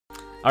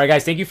All right,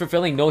 guys, thank you for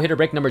filling no-hitter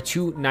break number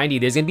 290.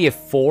 There's going to be a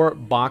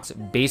 4-box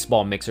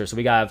baseball mixer. So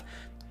we got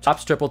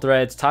Topps Triple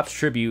Threads, Topps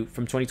Tribute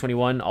from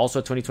 2021,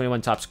 also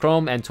 2021 Topps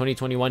Chrome, and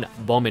 2021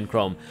 Bowman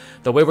Chrome.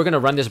 The way we're going to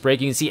run this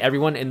break, you can see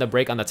everyone in the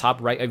break on the top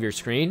right of your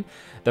screen.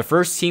 The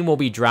first team will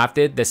be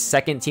drafted. The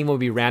second team will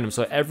be random.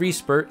 So every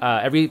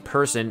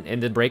person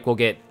in the break will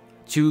get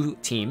 2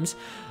 teams.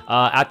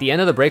 At the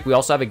end of the break, we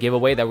also have a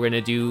giveaway that we're going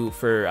to do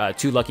for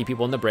 2 lucky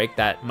people in the break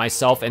that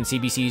myself and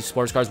CBC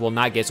Sports Cards will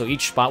not get. So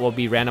each spot will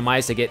be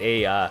randomized to get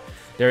a...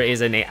 there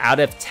is an out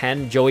of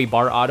 10 Joey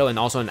Bar auto and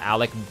also an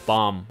Alec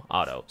Baum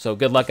auto. So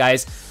good luck,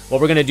 guys. What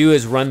we're going to do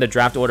is run the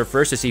draft order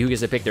first to see who gets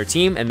to pick their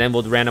team, and then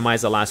we'll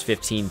randomize the last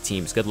 15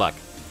 teams. Good luck.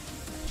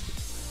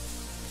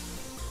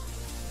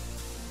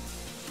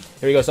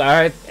 Here we go. So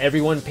I have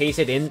everyone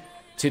pasted in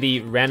to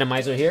the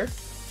randomizer here.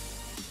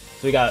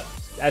 So we got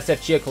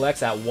SF Chia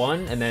collects at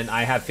 1, and then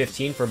I have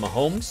 15 for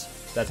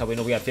Mahomes. That's how we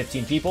know we have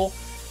 15 people.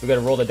 We're going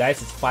to roll the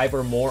dice. It's 5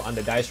 or more on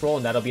the dice roll,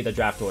 and that'll be the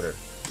draft order.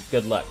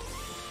 Good luck.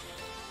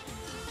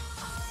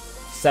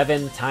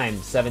 7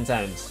 times. 7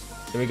 times.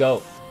 Here we go.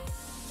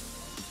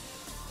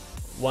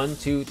 1,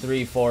 2,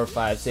 3, 4,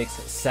 5, 6,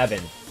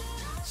 7.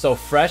 So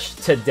fresh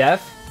to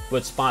death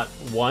with spot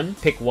 1.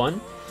 Pick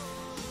 1.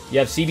 You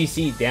have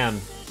CBC.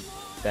 Damn.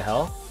 The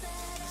hell?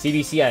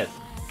 CBC at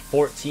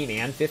 14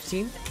 and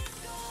 15.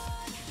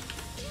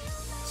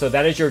 So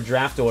that is your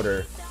draft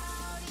order.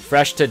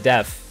 Fresh to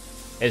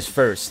death is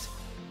first.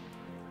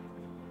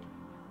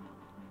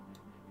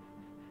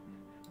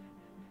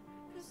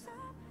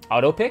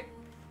 Auto pick?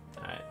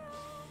 Alright.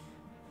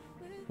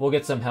 We'll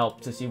get some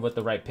help to see what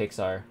the right picks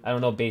are. I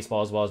don't know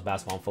baseball as well as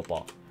basketball and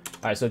football.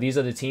 Alright, so these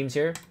are the teams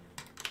here.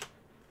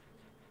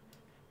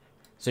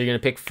 So you're going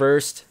to pick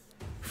first.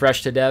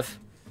 Fresh to death.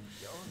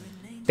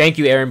 Thank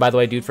you, Aaron, by the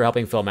way, dude, for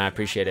helping film. I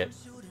appreciate it.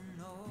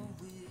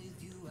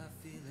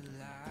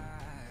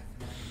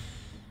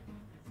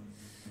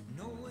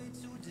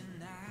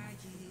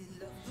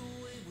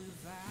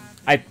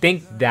 I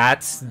think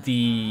that's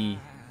the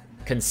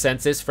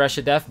consensus, fresh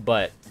to death,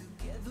 but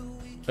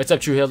what's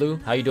up,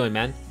 Truhilu? How you doing,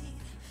 man?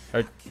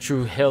 Or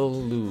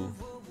Truhilla,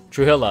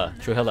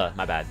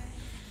 my bad.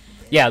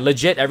 Yeah,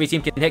 legit, every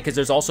team can hit because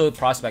there's also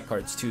prospect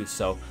cards too,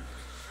 so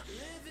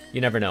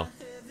you never know.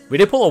 We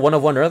did pull a 1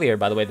 of 1 earlier,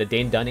 by the way, the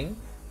Dane Dunning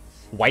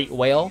White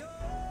Whale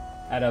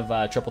out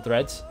of Triple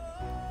Threads.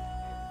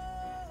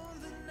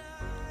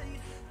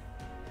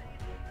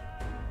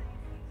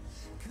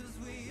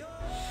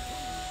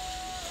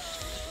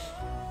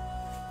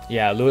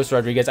 Yeah, Luis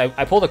Rodriguez. I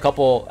pulled a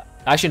couple.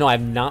 Actually, no, I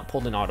have not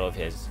pulled an auto of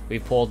his. We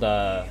pulled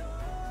the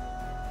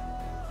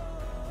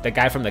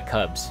guy from the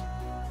Cubs.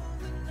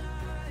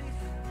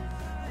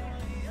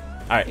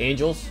 All right,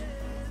 Angels.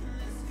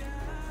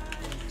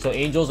 So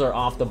Angels are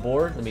off the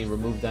board. Let me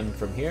remove them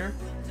from here.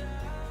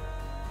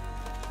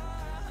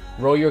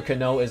 Row Your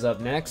Canoe is up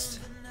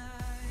next.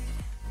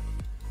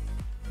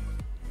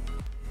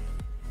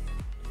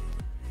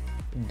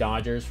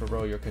 Dodgers for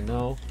Row Your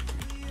Canoe.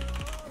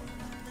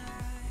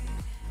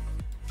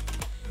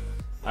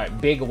 All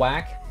right, Big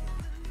Whack.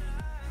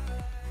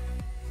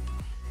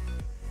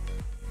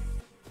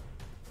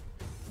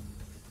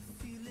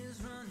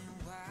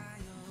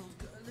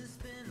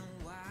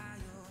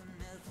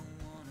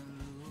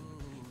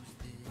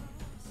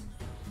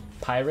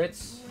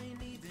 Pirates.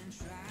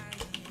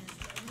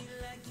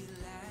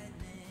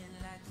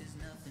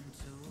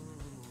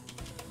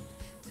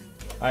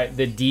 All right,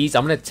 the D's.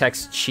 I'm gonna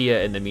text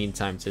Chia in the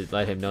meantime to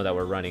let him know that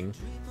we're running.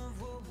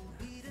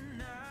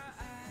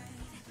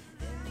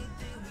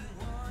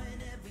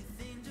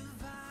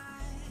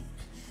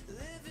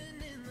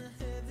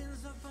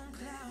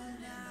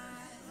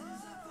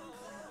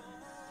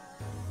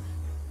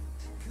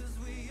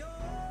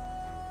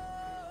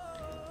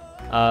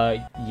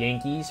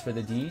 Yankees for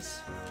the D's.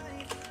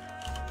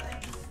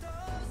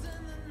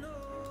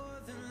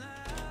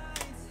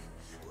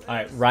 All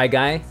right, Rye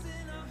Guy.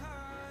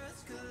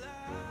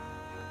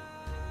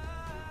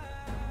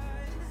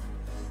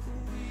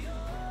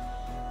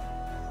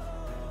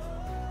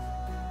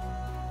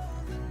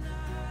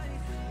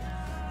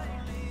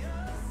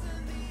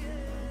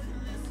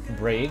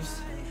 Braves.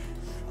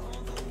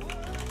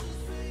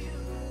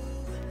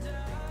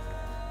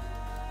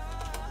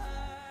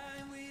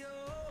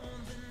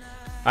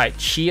 Alright,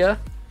 Chia.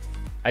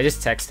 I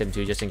just text him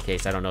too, just in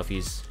case. I don't know if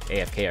he's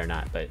AFK or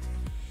not, but...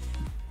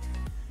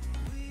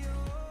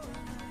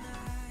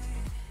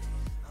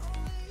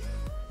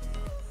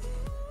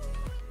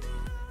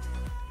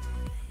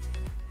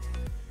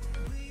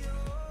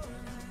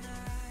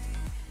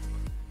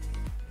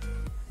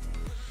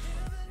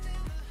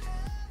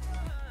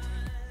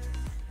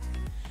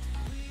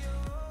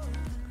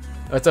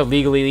 What's up,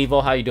 Legally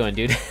Evil? How you doing,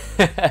 dude?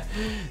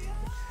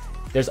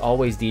 There's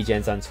always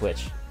DGens on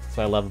Twitch. That's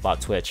what I love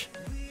about Twitch.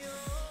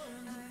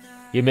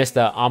 You missed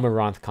the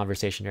Amaranth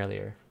conversation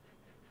earlier.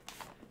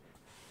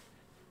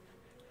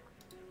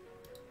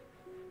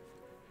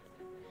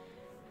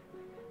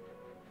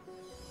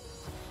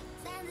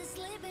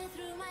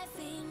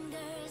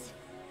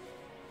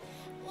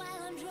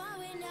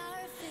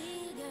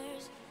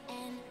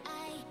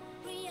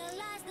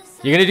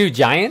 You're gonna do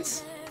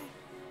Giants?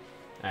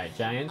 Alright,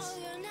 Giants.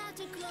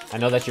 I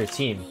know that's your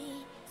team.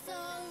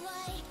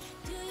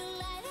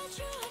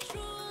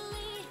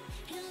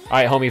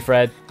 Alright, homie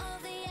Fred.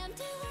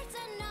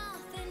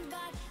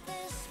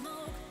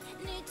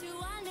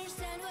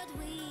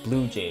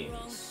 Blue Jays.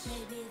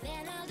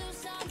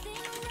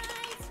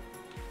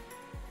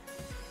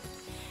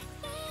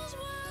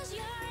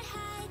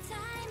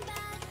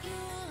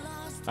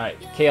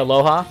 Alright,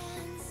 Aloha.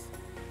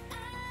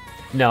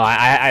 No,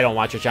 I don't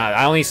watch your channel.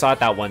 I only saw it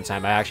that one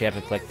time. I actually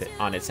haven't clicked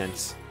on it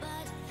since.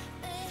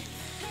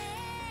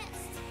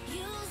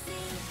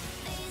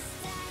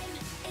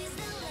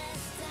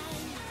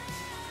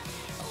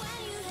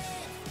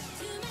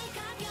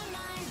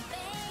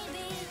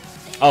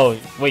 Oh,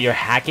 wait, you're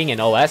hacking in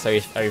OS? Are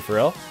you for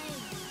real?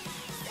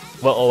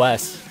 What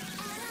OS?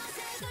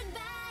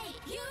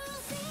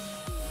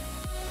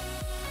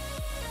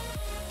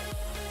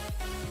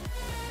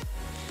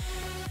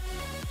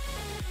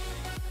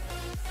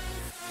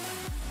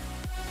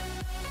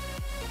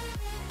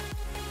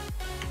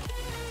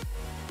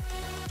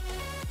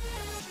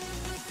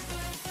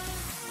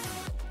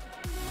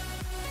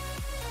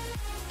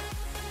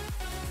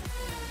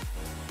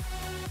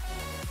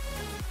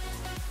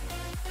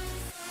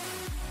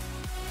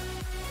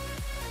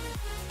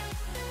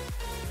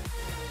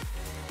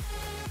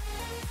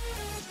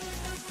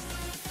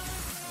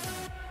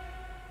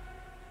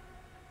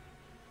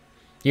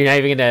 You're not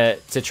even gonna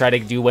try to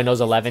do Windows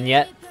 11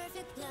 yet?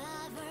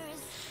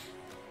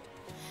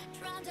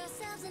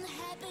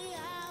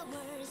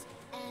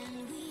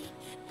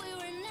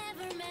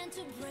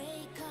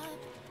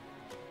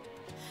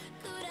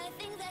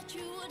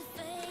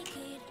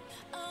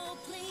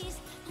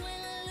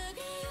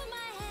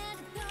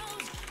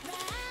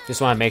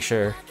 Just want to make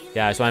sure.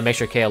 Yeah, I just want to make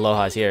sure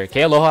Aloha is here.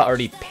 Aloha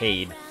already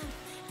paid.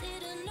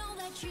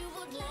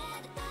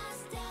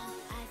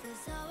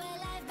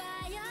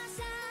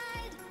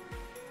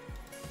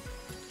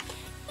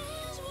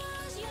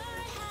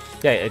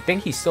 Yeah, I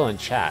think he's still in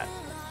chat.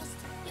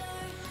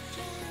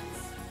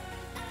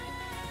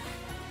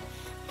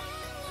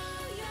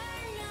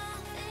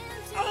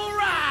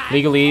 Alright!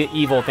 Legally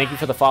Evil, thank you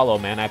for the follow,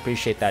 man. I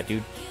appreciate that,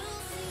 dude.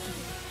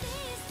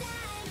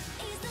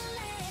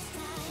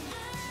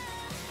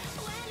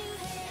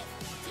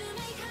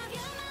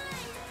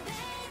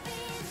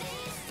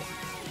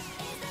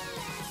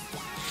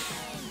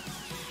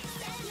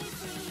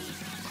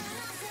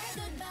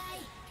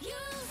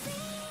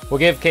 We'll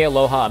give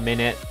Aloha a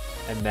minute.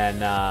 And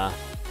then,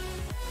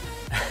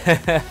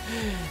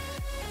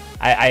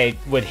 I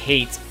would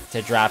hate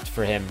to draft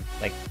for him,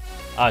 like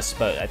us,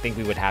 but I think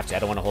we would have to. I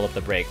don't want to hold up the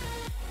break.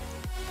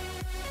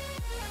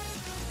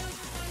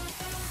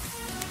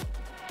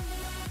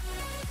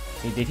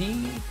 Did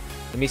he?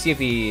 Let me see if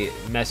he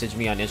messaged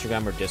me on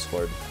Instagram or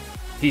Discord.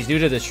 He's new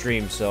to the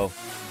stream, so.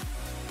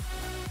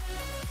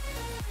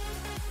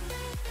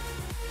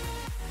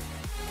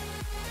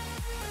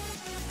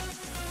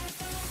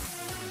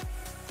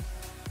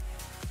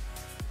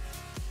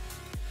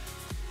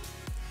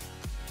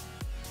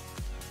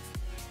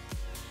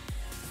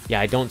 Yeah,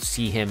 I don't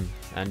see him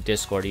on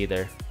Discord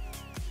either.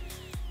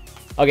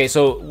 Okay,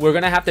 so we're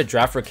gonna have to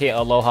draft for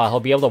Aloha. He'll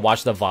be able to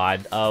watch the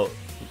VOD.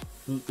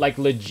 Like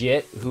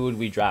legit, who would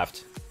we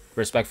draft?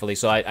 Respectfully.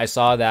 So I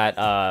saw that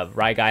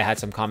Rye Guy had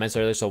some comments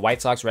earlier. So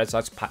White Sox, Red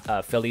Sox,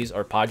 Phillies,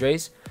 or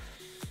Padres.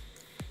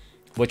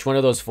 Which one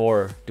of those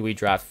four do we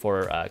draft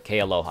for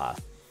Aloha?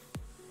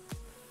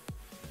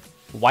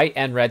 White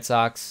and Red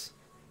Sox,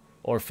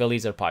 or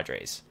Phillies or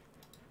Padres?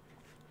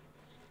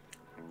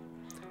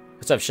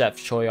 What's up, Chef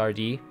Choi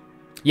RD?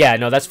 Yeah,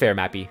 no, that's fair,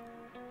 Mappy.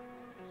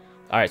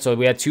 All right, so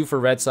we had 2 for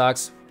Red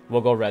Sox.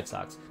 We'll go Red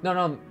Sox.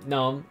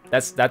 No.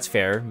 That's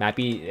fair.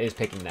 Mappy is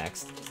picking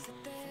next.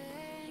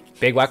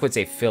 Big Wack would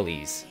say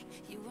Phillies.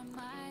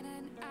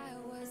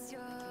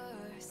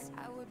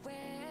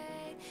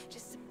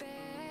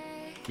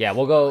 Yeah,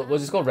 we'll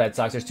just go Red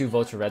Sox. There's 2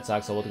 votes for Red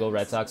Sox, so we'll go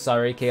Red Sox.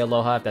 Sorry,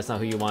 Aloha, if that's not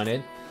who you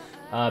wanted.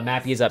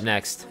 Mappy is up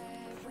next.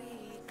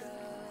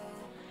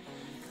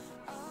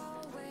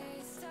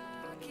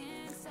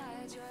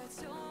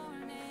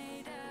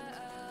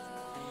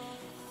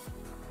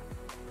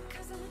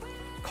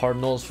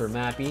 Cardinals for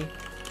Mappy.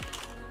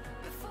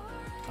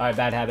 Alright,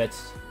 Bad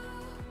Habits.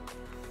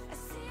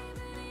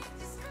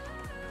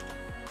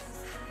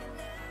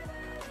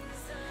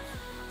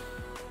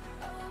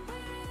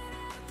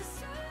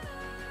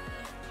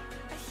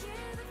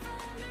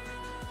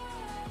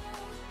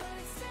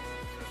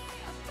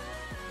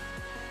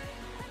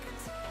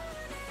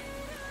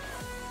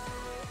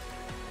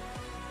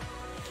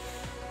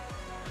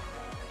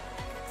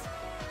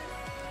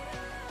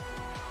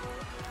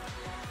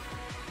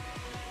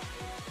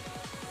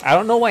 I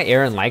don't know why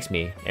Aaron likes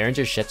me. Aaron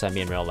just shits on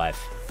me in real life.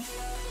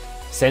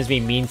 Sends me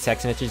mean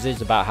text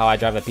messages about how I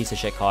drive a piece of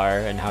shit car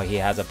and how he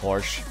has a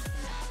Porsche.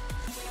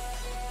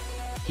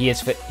 He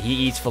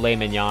eats filet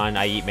mignon.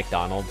 I eat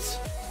McDonald's.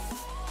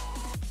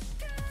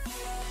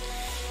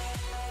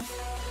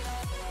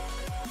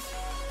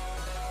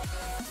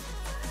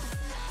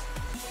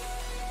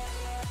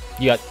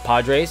 You got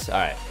Padres?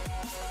 Alright.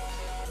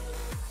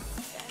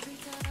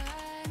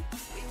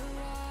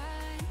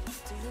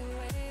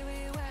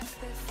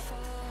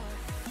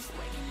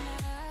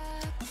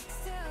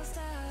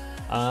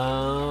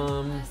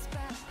 I'm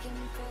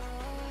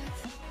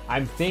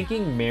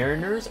thinking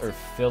Mariners or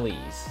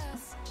Phillies.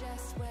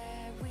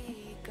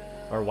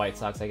 Or White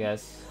Sox, I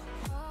guess.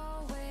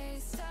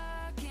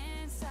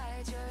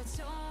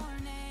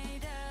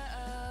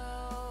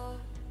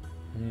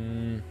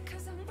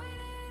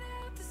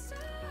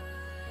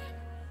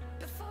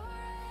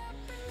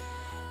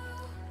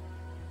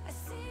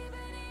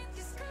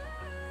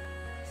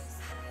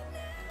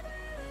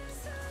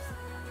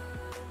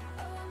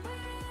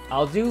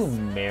 I'll do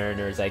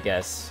Mariners, I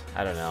guess.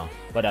 I don't know.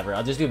 Whatever.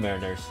 I'll just do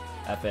Mariners.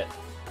 F it.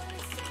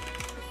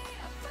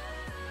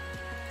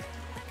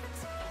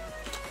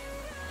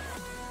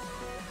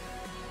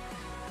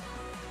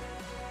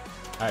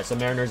 Alright, so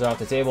Mariners are off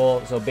the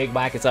table. So Big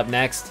Black is up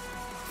next.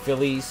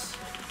 Phillies.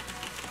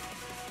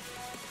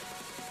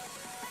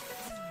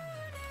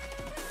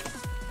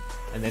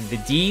 And then the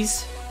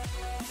D's.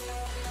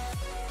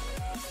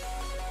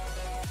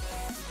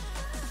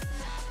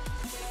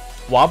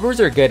 Whoppers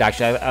are good,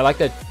 actually. I like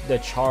the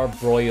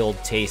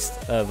charbroiled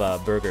taste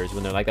of burgers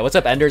when they're like that. What's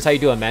up, Enders? How you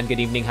doing, man?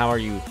 Good evening. How are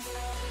you?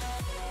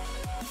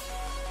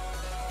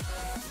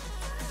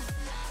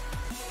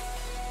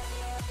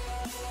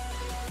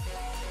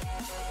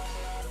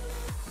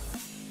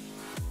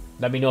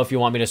 Let me know if you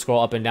want me to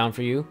scroll up and down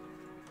for you.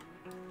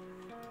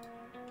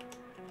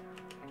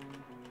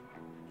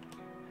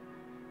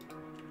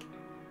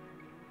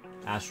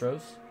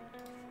 Astros.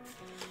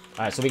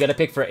 All right, so we got to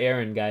pick for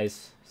Aaron,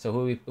 guys. So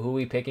who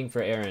we picking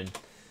for Aaron?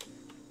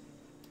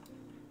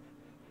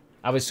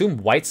 I would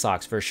assume White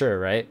Sox for sure,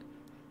 right?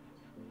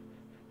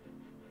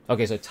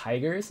 Okay, so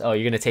Tigers. Oh,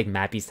 you're gonna take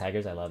Mappy's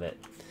Tigers. I love it.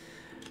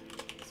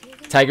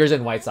 Tigers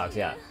and White Sox,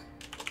 yeah.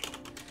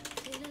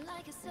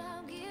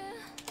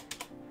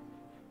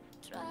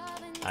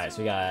 Alright, so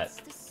we got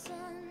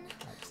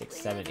 6,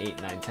 7,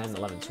 8, 9, 10,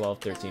 11, 12,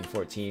 13,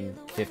 14,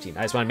 15.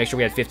 I just want to make sure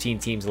we had 15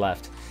 teams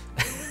left.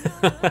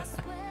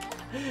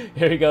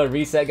 Here we go.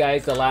 Reset,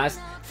 guys. The last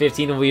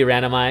 15 will be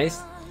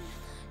randomized.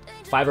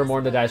 5 or more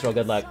in the dice roll.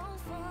 Good luck.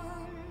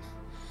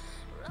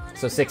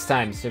 So 6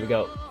 times. Here we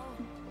go.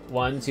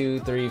 1, 2,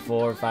 3,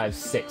 4, 5,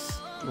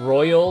 6.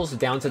 Royals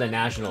down to the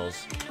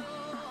Nationals.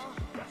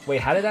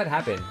 Wait, how did that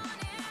happen?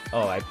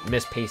 Oh, I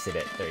mispasted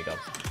it. There you go.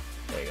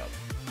 There you go.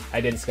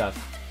 I didn't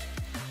scuff.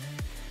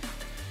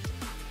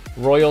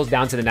 Royals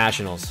down to the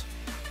Nationals.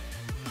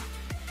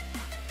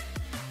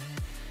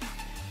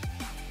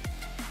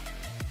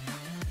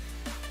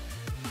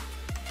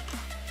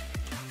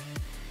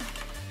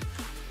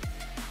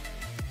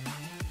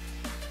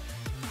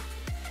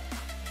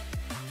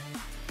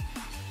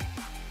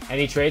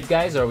 Any trades,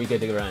 guys, or are we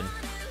good to run?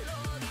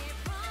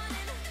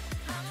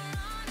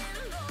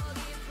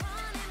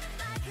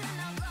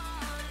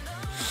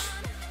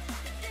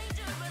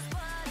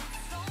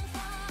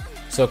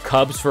 So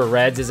Cubs for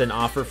Reds is an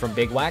offer from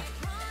Big Whack.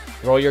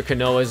 Roll your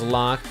Canoa's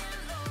locked.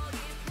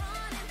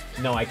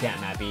 No, I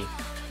can't, Mappy.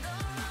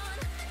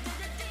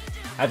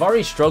 I've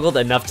already struggled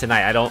enough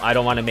tonight. I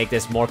don't want to make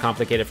this more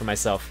complicated for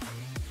myself.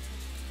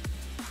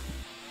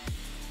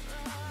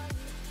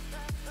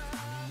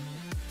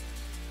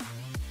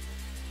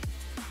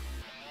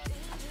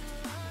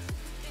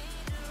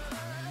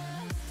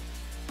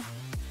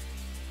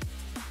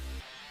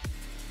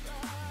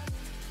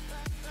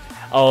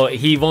 Oh,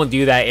 he won't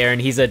do that, Aaron.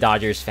 He's a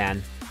Dodgers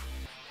fan.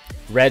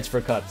 Reds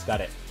for Cubs.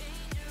 Got it.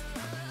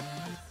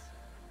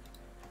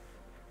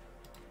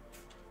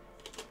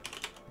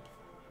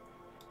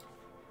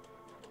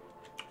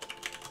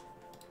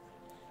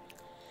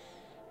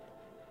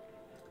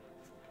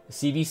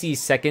 CBC's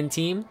second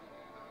team.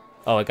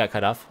 Oh, it got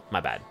cut off. My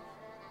bad.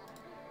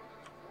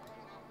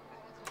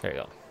 There you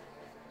go.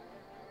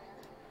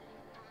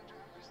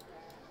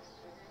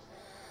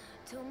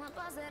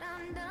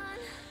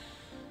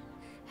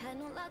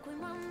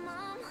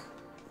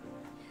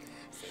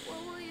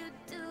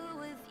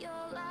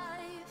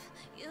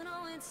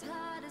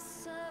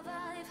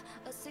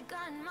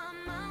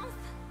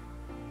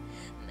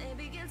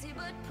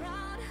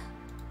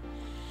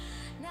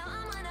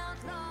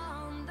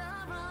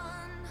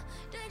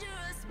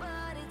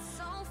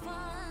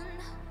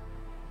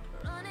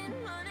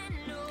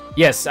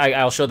 Yes,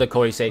 I'll show the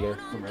Corey Seager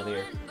from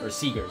earlier. Or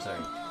Seager, sorry.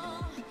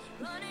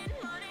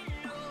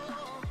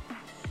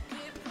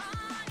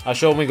 I'll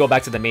show when we go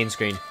back to the main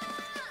screen.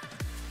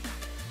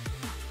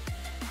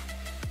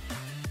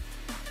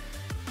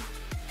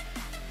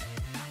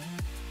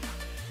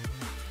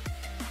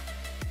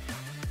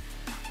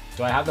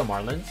 Do I have the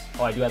Marlins?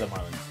 Oh, I do have the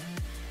Marlins.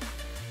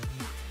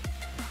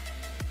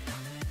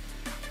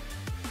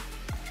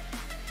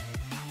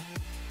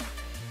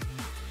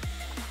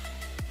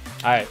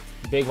 Alright,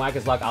 Big Whack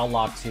is locked. I'll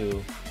lock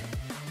too.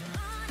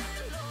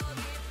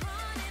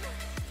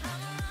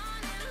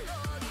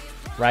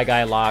 Right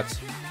guy locked.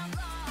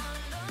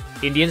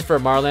 Indians for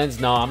Marlins?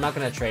 No, I'm not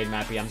going to trade,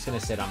 Mappy. I'm just going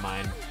to sit on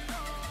mine.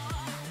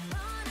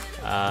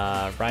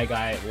 Right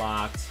guy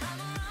locked.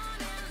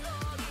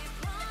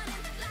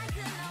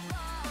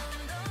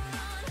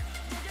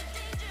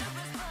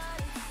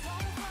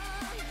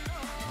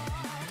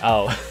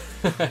 Oh.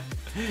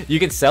 You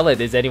can sell it.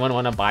 Does anyone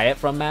want to buy it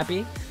from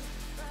Mappy?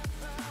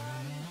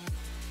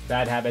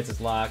 Bad Habits is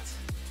locked.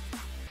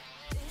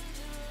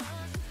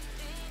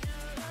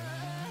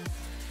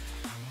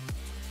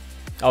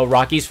 Oh,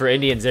 Rockies for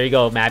Indians. There you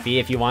go, Mappy,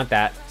 if you want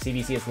that.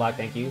 CBC is locked.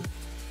 Thank you.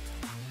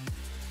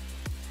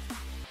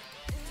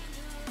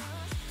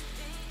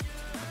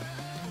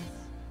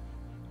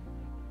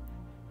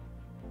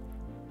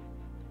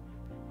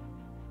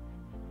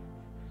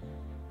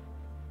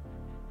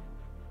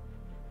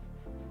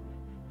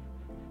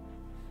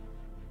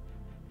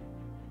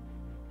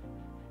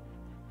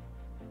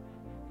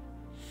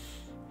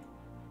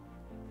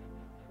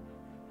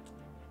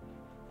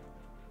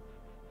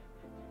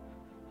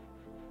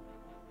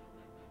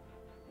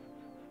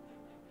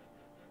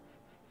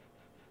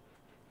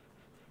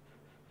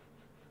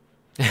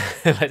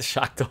 Let's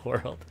shock the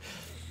world.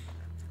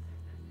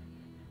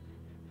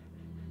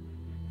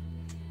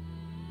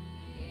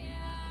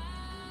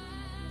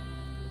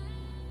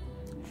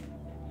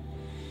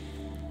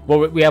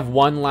 Well, we have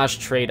one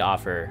last trade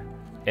offer.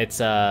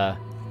 It's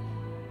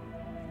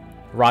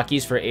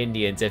Rockies for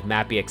Indians if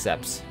Mappy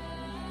accepts.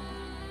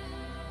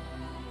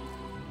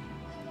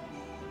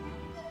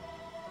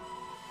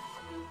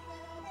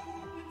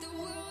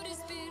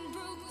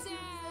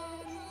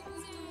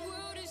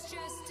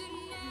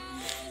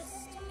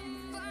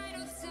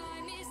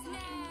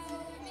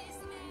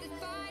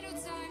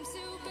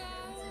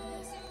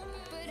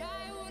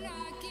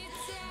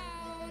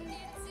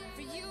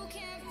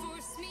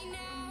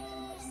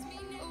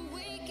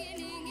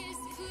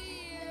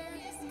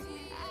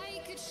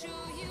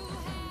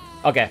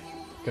 Okay,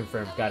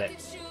 confirmed. Got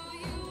it.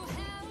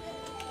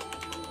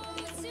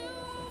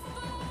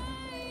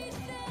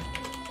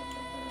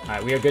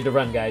 Alright, we are good to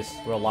run, guys.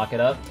 We'll lock it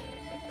up.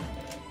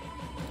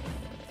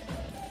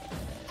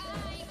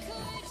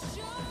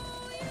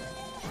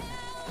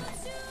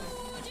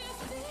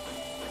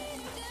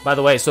 By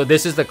the way, so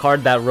this is the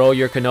card that Ro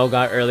Your Kano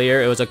got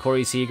earlier. It was a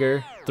Corey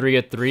Seager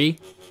 3/3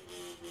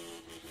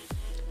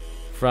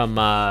 from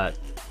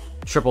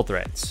Triple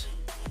Threads.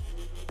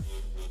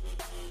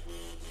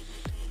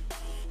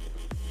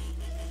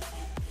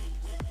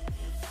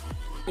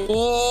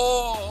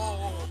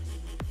 Oh!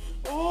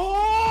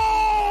 Oh!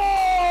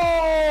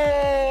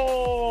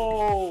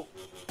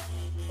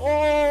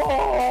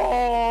 Oh!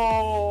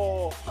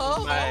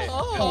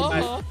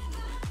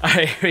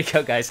 Alright, here we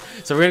go, guys.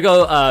 So we're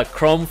gonna go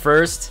Chrome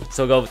first.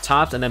 So we'll go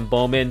Tops and then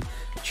Bowman,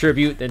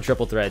 Tribute, then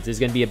Triple Threads. This is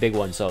gonna be a big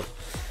one, so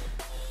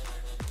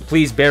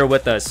please bear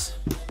with us.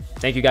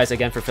 Thank you guys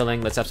again for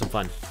filling. Let's have some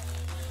fun.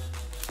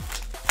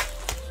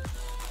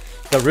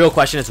 The real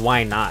question is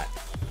why not?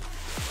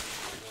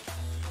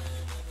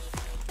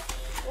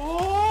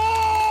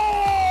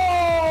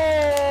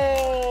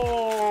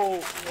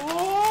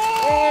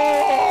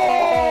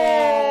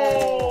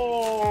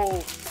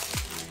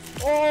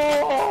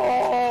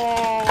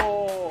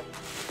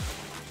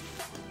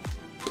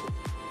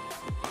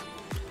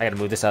 I gotta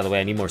move this out of the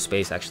way. I need more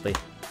space, actually.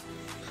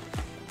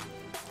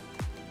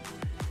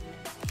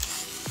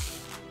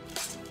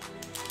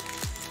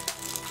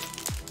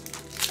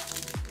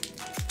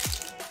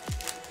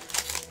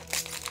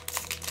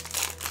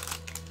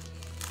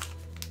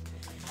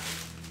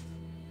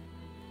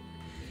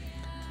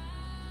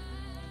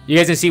 You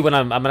guys can see when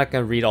I'm not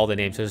gonna read all the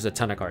names. There's a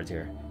ton of cards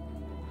here.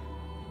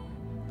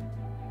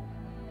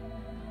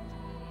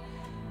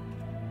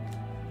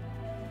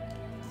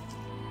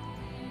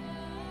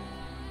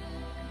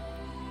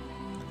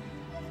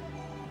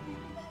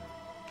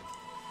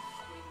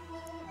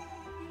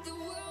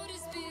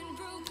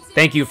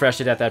 Thank you, Fresh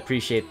to Death. I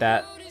appreciate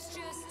that.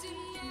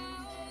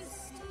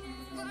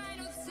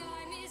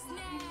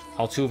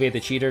 Altuve the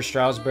Cheater,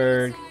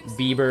 Strasburg,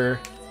 Bieber.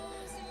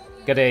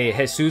 Got a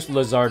Jesus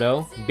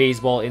Luzardo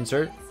baseball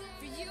insert.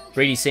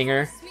 Brady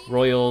Singer,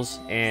 Royals,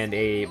 and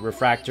a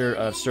refractor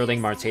of Sterling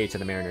Marte to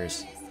the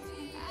Mariners.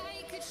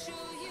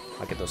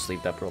 I'll get those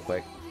sleeved up real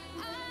quick.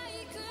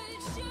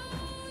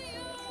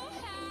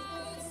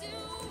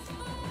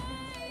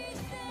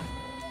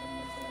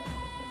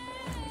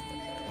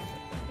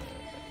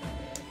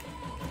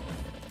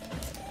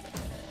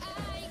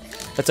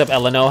 What's up,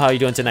 Eleno? How you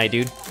doing tonight,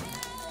 dude?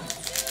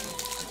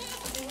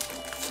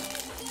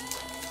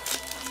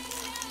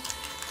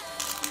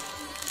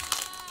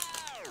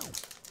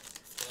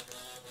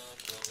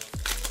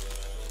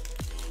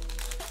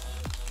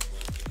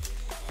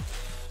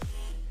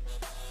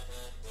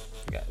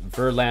 Got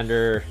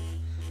Verlander,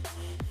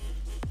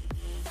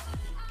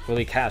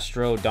 Willie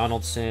Castro,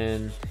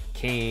 Donaldson,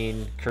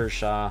 Kane,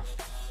 Kershaw,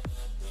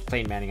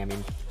 Clayton Manning, I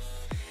mean.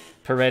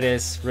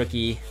 Paredes,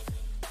 rookie.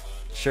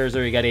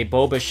 Scherzer, you got a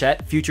Bo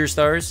Bichette, Future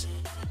Stars.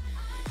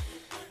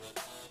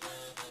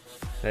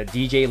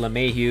 DJ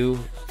LeMahieu.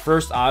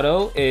 First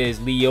auto is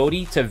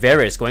Leody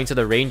Taveras going to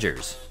the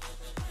Rangers.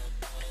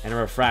 And a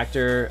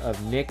refractor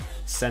of Nick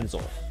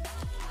Senzel.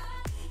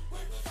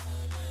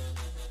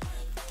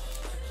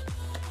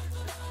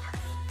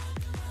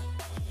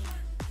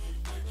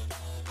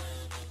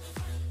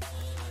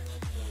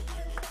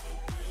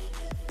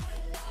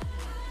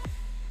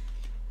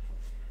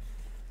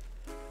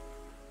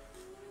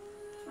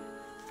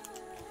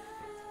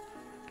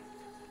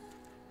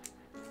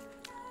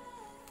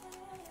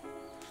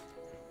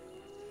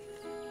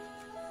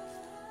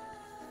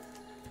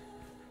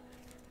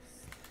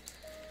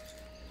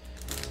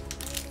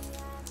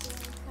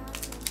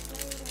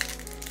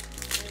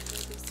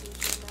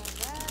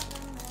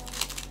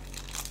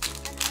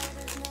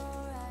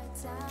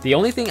 The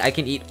only thing I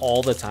can eat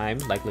all the time,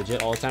 like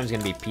legit all the time, is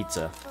gonna be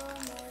pizza.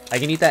 I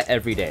can eat that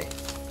every day.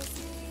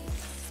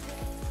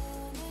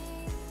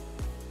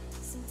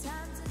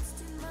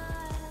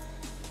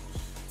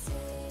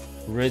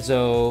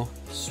 Rizzo,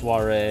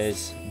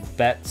 Suarez,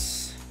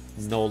 Betts,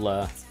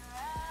 Nola,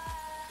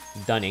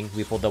 Dunning.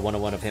 We pulled the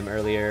 101 of him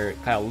earlier.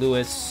 Kyle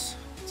Lewis,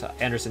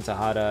 Anderson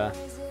Tejada,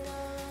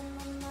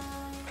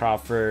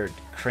 Crawford,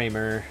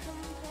 Kramer.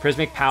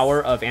 Prismic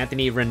Power of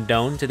Anthony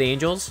Rendon to the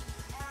Angels.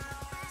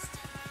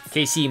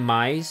 KC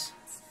Mize,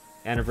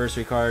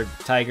 anniversary card,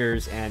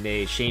 Tigers, and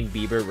a Shane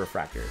Bieber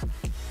refractor.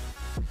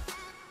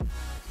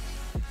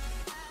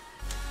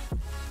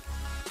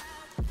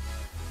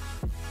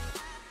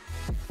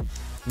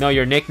 No,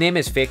 your nickname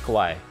is Fake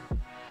Kawhi.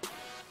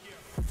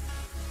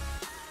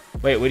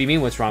 Wait, what do you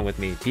mean what's wrong with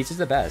me? Pizza's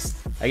the best.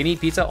 I can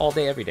eat pizza all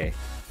day, every day.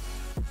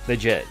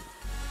 Legit.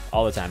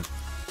 All the time.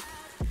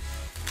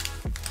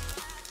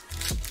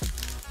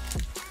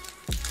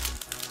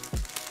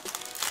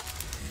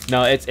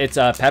 No, it's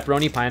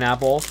pepperoni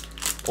pineapple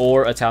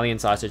or Italian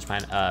sausage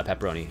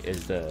pepperoni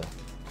is the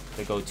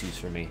go-tos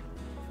for me.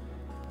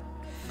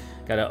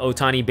 Got a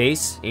Otani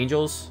base,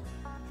 Angels.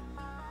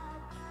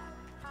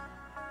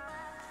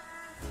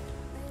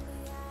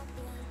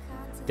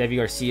 Devi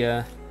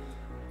Garcia.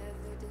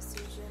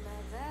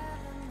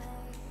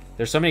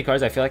 There's so many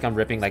cards I feel like I'm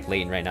ripping like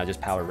Leighton right now,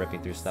 just power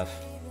ripping through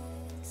stuff.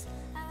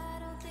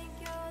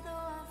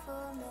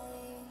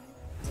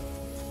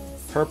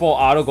 Purple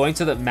auto going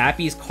to the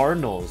Mappy's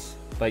Cardinals.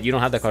 But you don't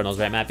have the Cardinals,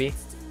 right, Mappy?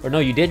 Or no,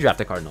 you did draft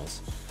the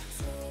Cardinals.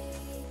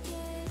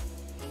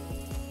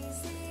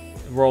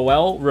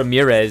 Roel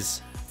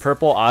Ramirez,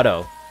 purple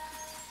auto.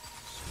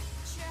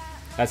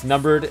 That's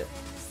numbered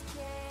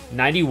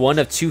 91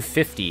 of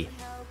 250.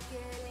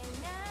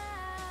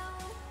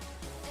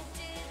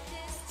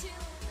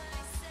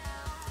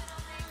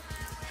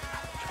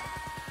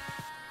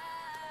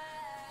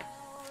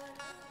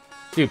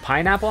 Dude,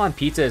 pineapple on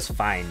pizza is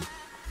fine.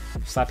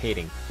 Stop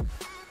hating.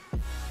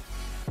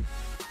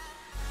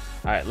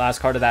 Alright, last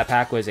card of that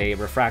pack was a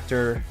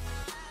refractor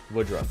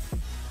Woodruff.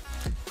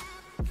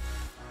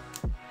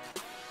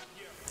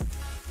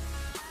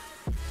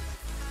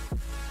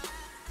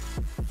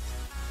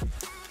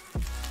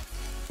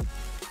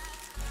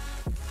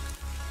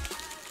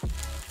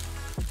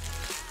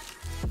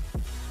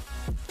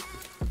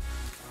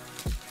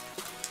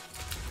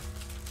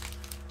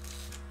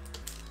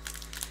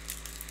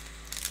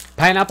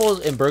 Pineapples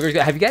in burgers.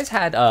 Have you guys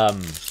had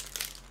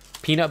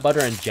peanut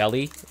butter and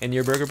jelly in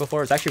your burger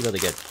before? It's actually really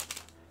good.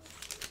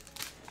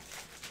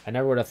 I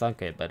never would have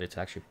thunk it, but it's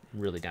actually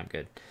really damn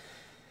good.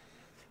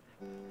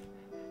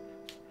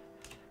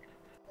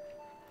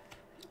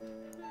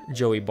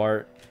 Joey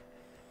Bart.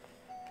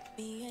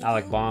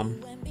 Alec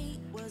Baum.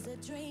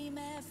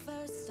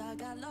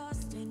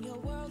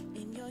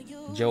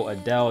 Joe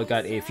Adele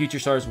got a Future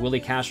Stars Willie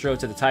Castro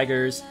to the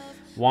Tigers.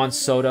 Juan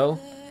Soto,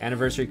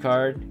 anniversary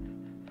card.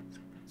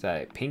 Is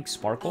that a pink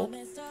sparkle?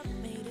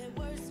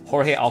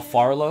 Jorge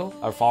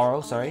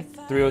Alfaro, sorry.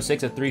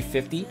 306 of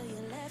 350.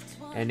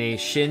 And a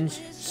Shin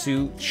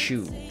Soo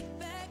Chu.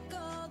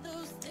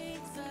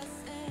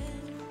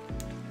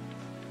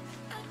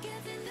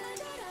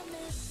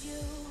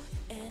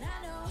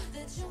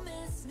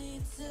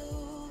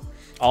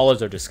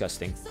 Olives are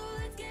disgusting.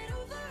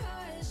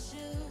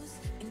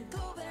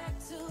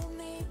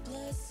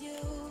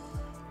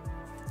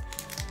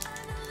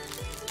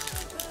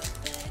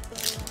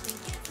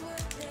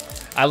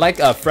 I like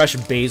fresh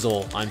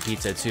basil on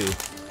pizza too.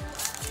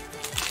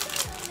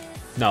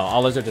 No,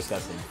 olives are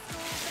disgusting.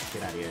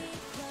 Get out of here.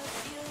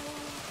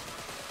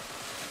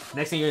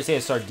 Next thing you're gonna say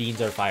is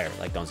sardines are fire.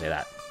 Like, don't say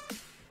that.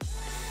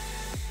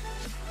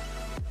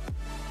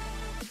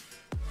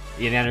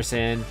 Ian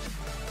Anderson,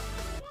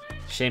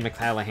 Shane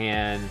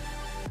McClanahan,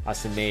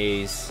 Austin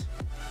Mays,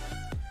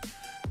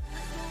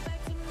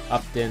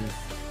 Upton,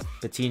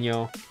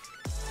 Patino.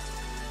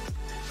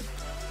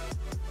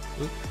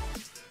 Oop.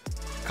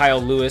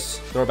 Kyle Lewis,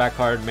 throwback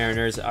card,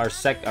 Mariners. Our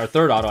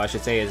third auto, I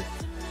should say, is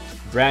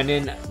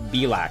Brandon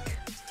Belak,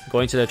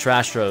 going to the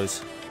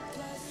Trastros.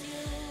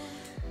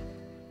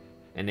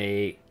 And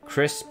a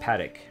Chris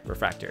Paddock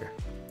refractor.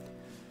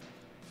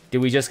 Did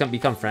we just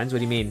become friends? What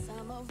do you mean?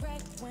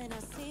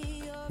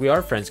 We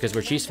are friends because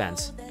we're Chiefs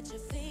fans.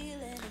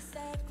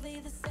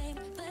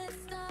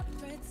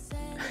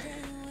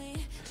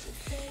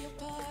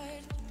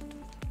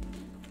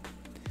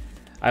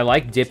 I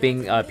like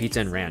dipping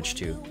pizza in ranch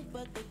too.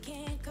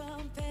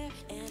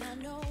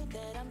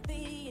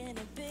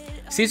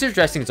 Caesar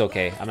dressing is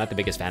okay. I'm not the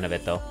biggest fan of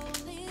it though.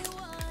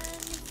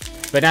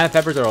 Banana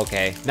peppers are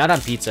okay. Not on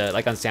pizza,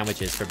 like on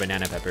sandwiches for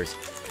banana peppers.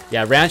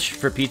 Yeah, ranch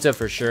for pizza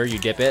for sure. You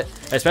dip it,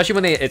 especially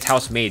when it's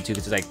house made too,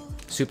 because it's like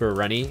super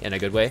runny in a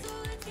good way.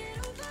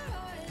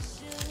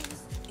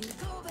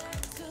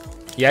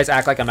 You guys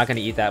act like I'm not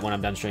gonna eat that when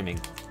I'm done streaming.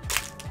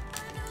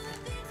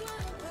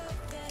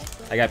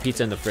 I got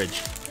pizza in the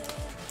fridge.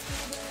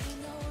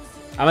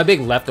 I'm a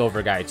big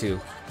leftover guy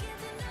too.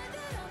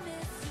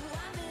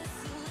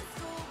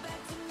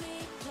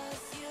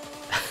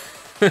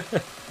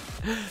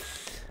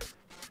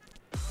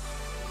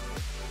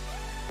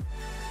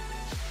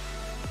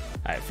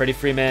 Alright, Freddie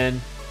Freeman,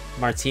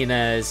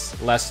 Martinez,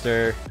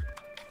 Lester,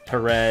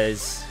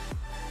 Perez,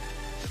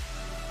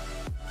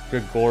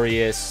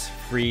 Gregorius,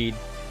 Freed,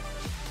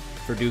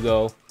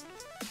 Verdugo,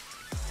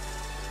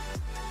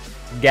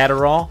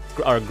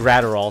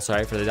 Gratterall,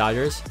 sorry, for the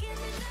Dodgers.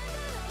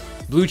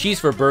 Blue cheese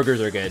for burgers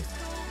are good.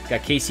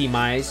 Got Casey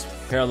Mize,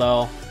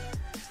 parallel.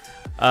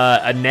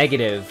 A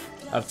negative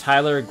of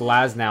Tyler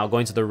Glasnow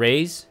going to the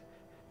Rays.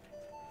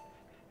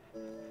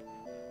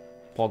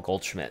 Paul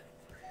Goldschmidt.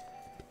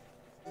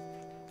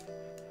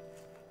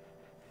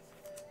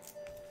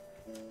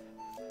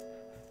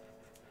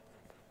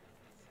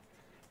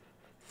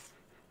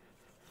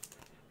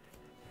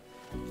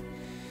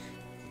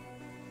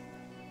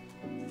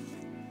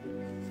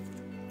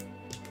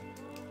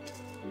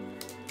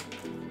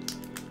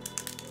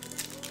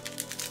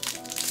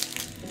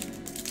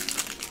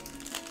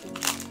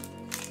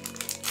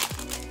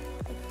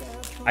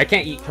 I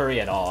can't eat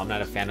curry at all. I'm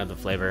not a fan of the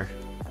flavor.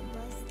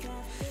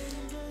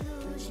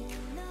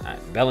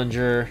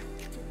 Bellinger,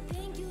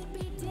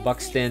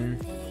 Buxton,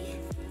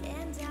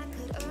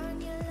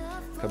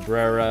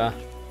 Cabrera,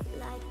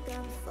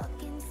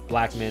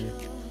 Blackman,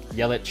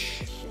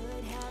 Yelich,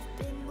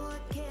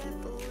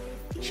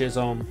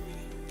 Chisholm,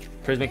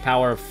 Charismatic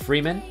Power of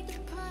Freeman,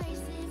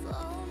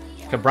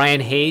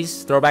 Brian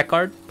Hayes, throwback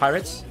card,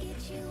 Pirates.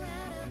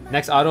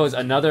 Next auto is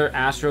another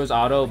Astros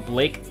auto,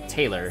 Blake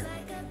Taylor.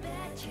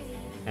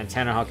 And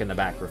Tanner Houck in the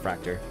back,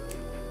 refractor.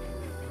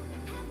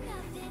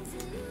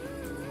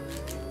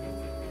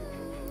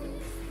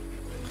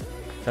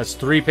 That's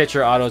 3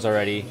 pitcher autos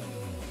already.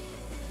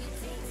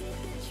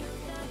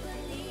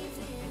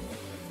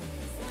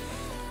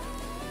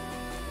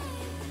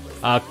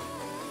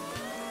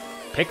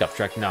 Pickup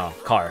truck? No,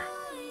 car.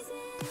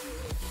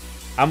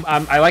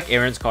 I like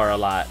Aaron's car a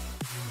lot.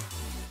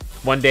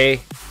 One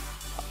day,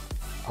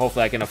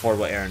 hopefully I can afford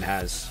what Aaron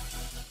has.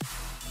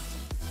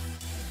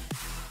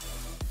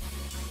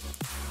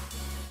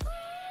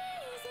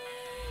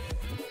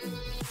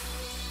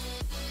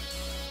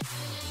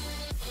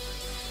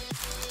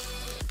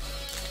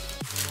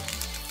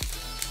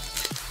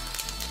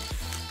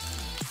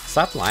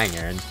 Stop lying,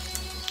 Aaron.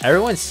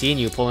 Everyone's seen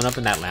you pulling up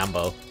in that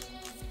Lambo.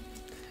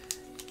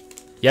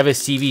 You have a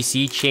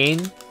CVC chain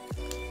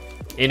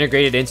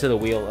integrated into the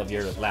wheel of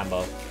your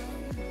Lambo.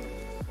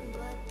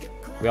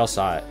 We all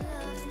saw it.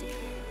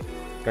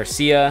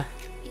 Garcia,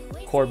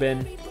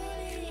 Corbin,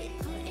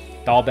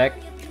 Dahlbeck,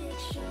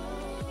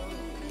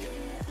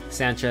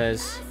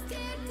 Sanchez,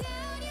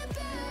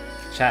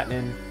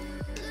 Chapman,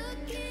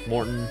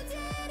 Morton,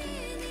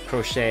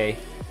 Crochet,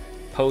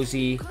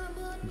 Posey,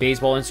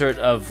 baseball insert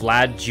of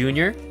Vlad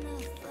Jr.,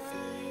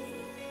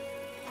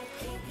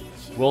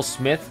 Will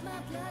Smith,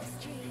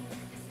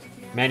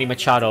 Manny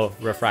Machado,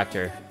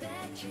 refractor.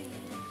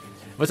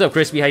 What's up,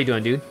 Crispy? How you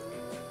doing, dude?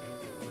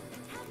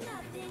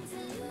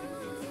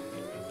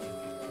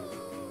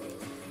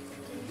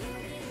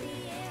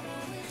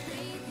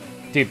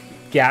 Dude,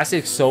 gas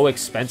is so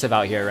expensive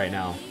out here right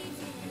now.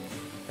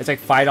 It's like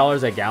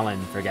 $5 a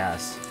gallon for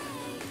gas.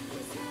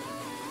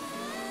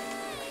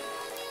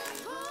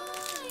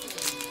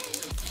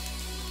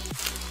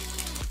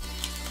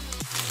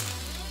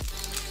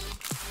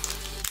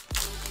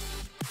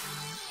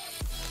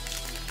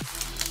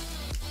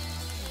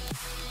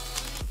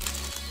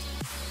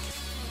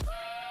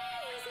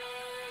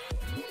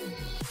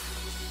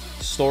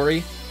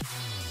 Story,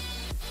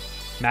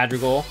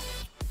 Madrigal,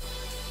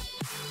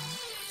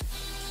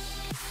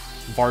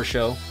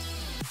 Varsho,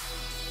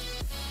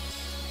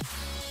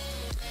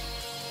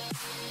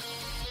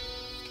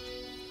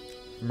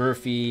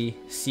 Murphy,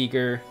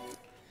 Seager,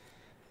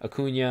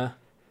 Acuna,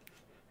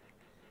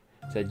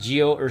 it's a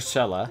Gio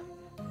Urshela,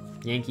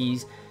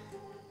 Yankees.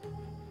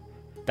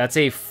 That's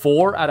a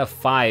 4 out of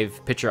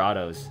 5 pitcher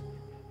autos.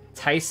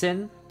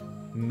 Tyson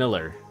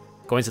Miller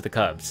going to the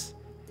Cubs.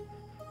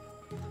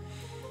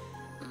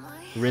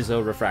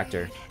 Rizzo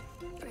refractor.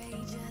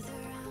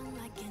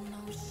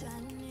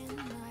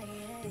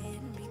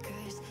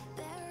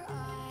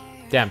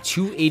 Damn,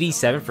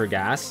 287 for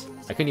gas?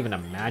 I couldn't even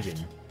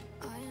imagine.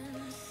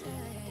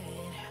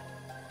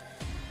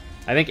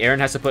 I think Aaron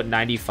has to put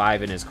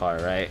 95 in his car,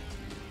 right?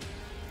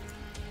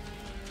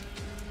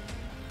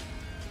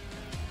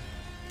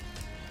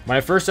 When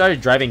I first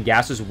started driving,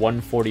 gas was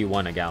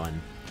 141 a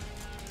gallon.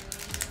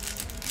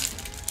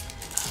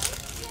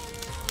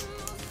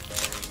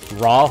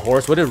 Raw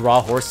horse? What did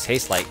raw horse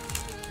taste like?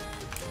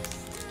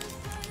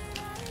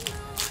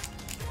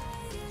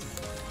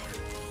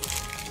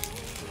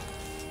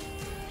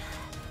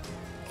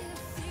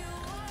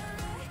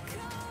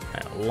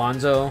 Right,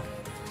 Alonso,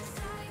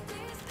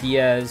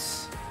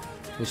 Diaz,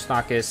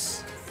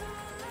 Mustakis,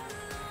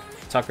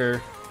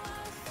 Tucker,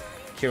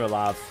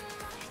 Kirilov,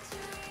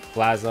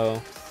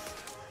 Glazo,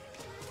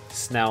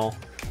 Snell,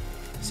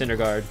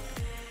 Syndergaard,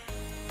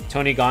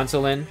 Tony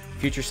Gonsolin,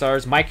 Future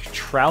Stars, Mike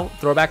Trout,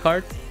 throwback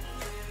card.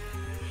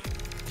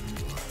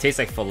 Tastes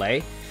like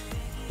filet.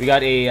 We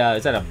got a,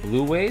 is that a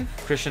Blue Wave?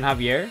 Christian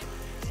Javier.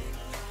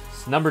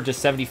 It's number just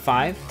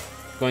 75.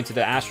 Going to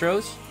the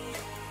Astros.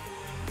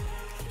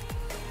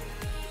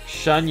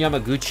 Shun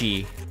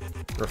Yamaguchi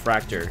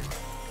refractor.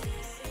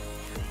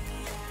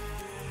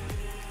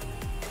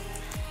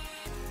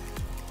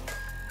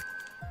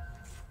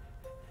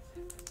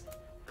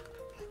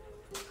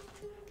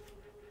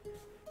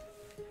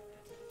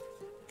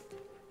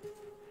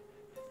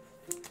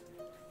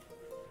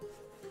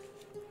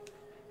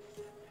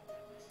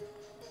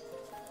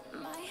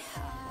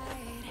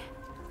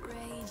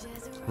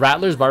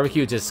 Rattler's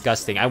barbecue is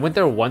disgusting. I went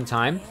there one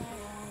time,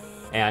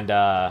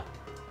 and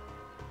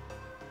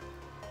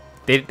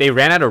they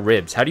ran out of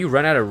ribs. How do you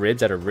run out of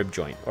ribs at a rib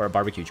joint or a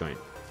barbecue joint?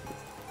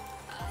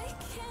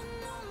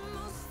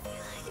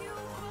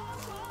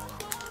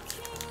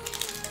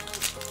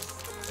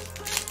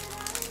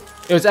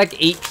 It was like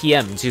 8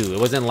 p.m. too. It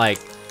wasn't like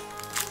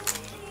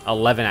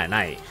 11 at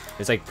night.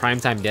 It's like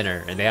primetime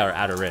dinner, and they are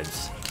out of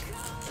ribs.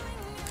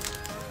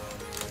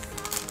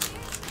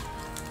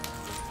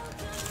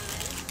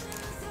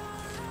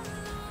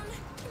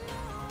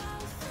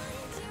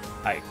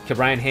 Alright,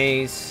 Cabrian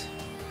Hayes,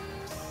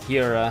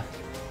 Hiera,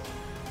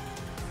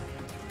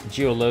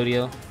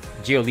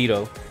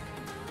 Giolito,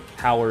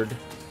 Howard,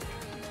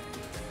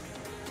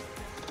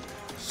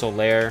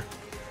 Soler,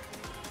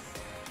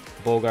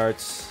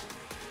 Bogarts,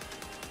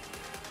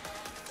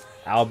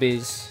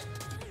 Albies,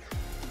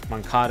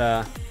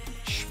 Moncada,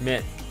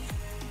 Schmidt,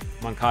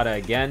 Moncada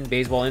again,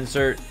 baseball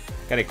insert,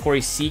 got a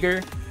Corey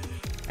Seager,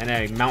 and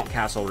a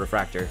Mountcastle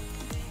refractor.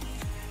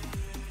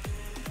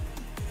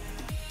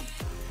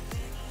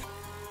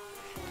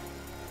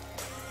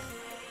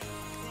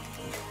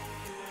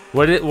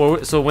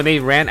 So when they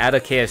ran out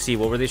of KFC,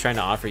 what were they trying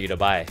to offer you to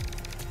buy?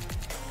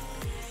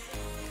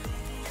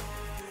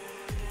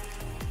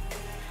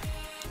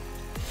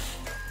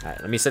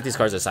 Alright, let me set these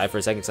cards aside for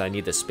a second because I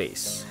need the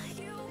space.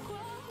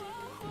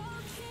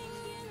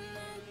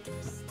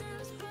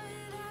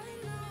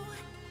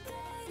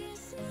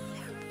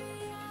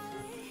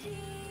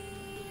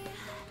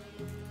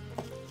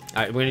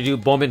 Alright, we're going to do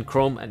Bowman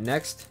Chrome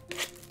next.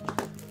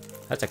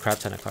 That's a crap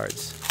ton of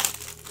cards.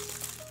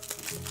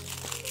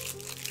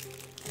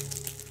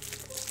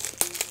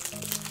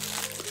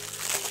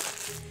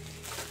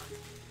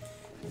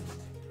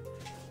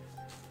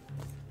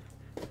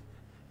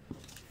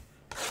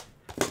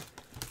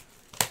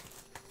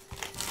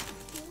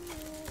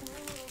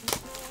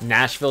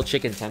 Nashville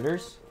chicken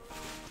tenders.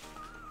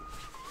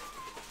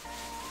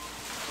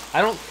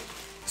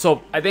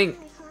 So I think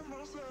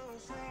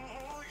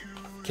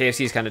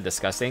KFC is kind of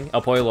disgusting.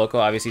 El Pollo Loco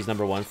obviously is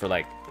number one for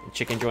like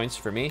chicken joints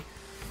for me.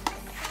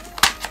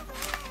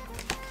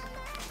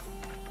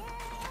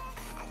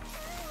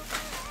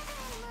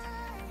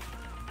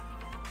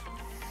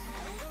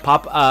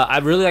 I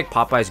really like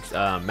Popeye's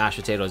mashed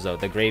potatoes though.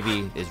 The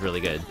gravy is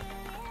really good.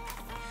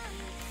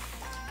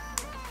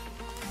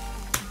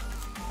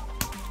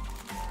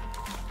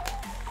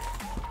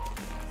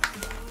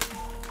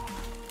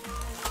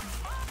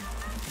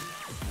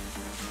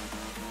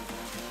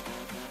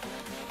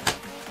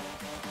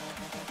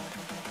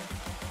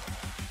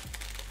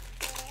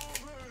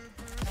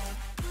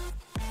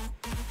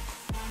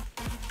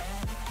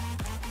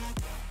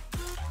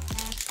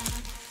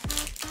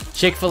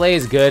 Chick-fil-A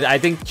is good. I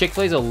think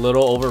Chick-fil-A is a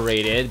little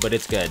overrated, but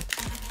it's good.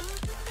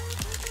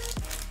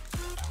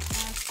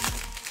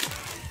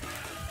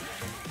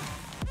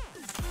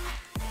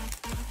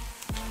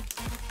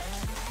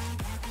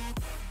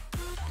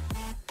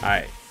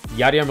 Alright.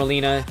 Yadier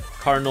Molina,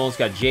 Cardinals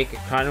got Jake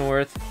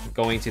Cronenworth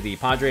going to the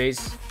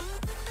Padres.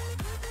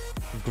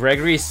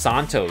 Gregory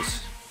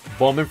Santos,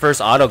 Bowman first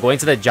auto going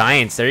to the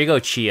Giants. There you go,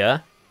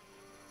 Chia.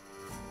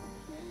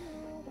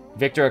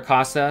 Victor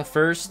Acosta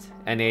first.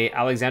 And a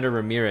Alexander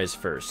Ramirez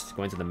first,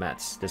 going to the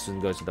Mets. This one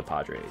goes to the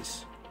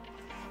Padres.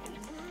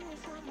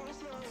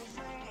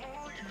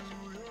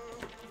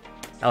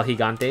 El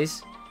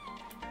Gigantes.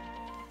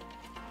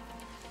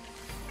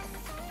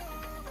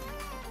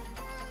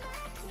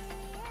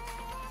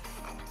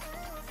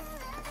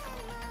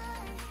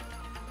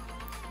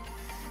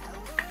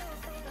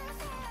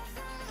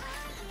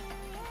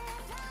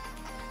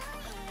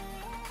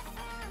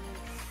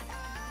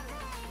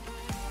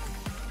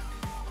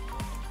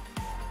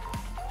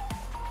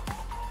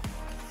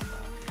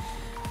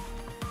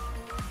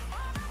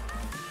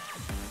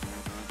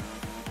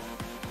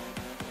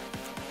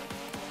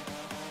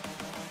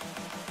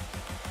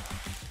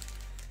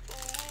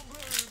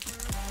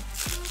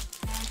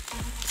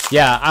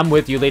 Yeah, I'm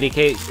with you, Lady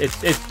K.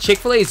 It's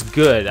Chick-fil-A is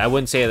good. I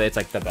wouldn't say that it's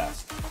like the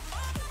best.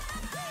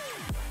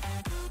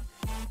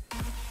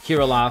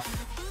 Kirilloff,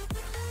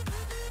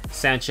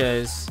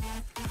 Sanchez,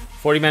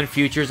 40-man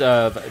futures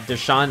of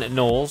Deshaun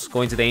Knowles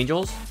going to the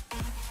Angels.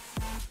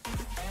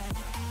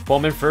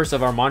 Bowman first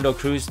of Armando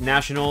Cruz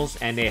Nationals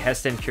and a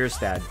Heston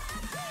Kjerstad.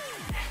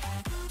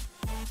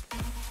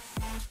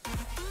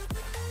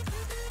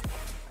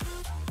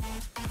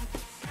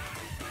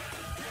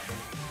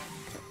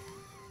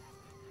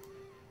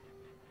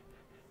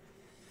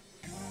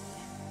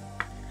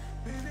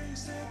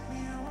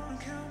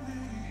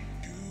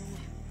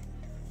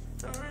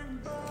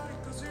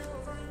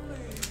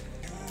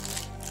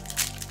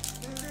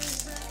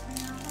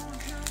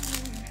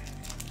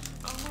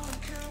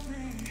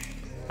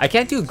 I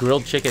can't do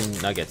grilled chicken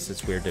nuggets.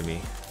 It's weird to me.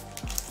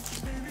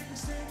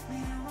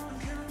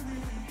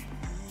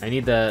 I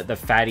need the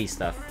fatty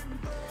stuff.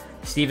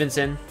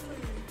 Stevenson,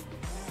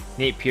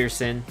 Nate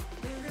Pearson,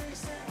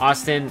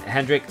 Austin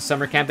Hendrick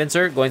summer camp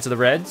insert going to the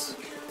Reds.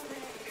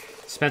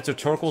 Spencer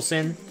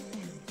Torkelson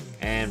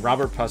and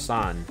Robert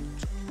Passan.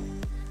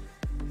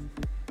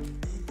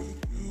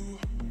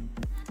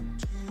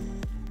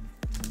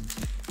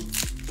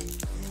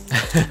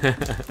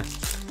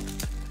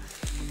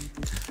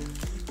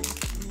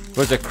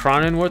 Was a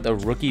Cronenworth a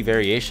rookie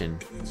variation?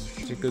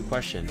 It's a good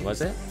question.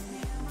 Was it?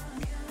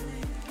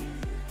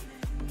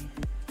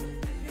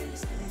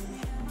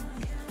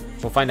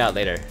 We'll find out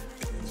later.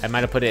 I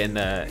might have put it in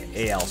the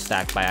AL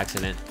stack by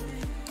accident.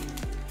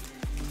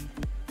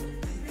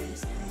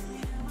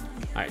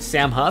 Alright,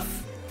 Sam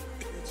Huff.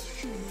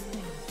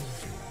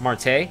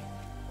 Marte.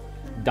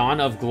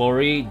 Dawn of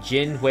Glory,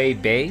 Jin Hui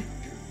Bei.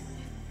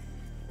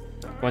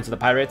 Going to the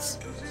Pirates.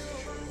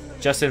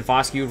 Justin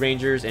Foscue,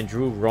 Rangers, and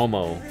Drew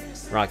Romo,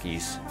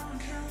 Rockies.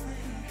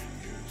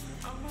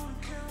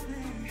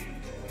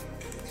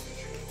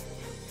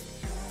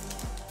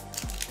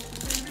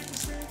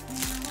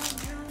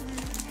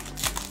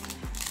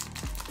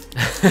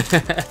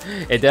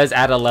 It does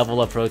add a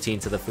level of protein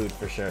to the food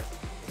for sure.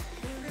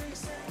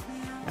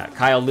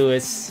 Kyle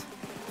Lewis.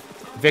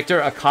 Victor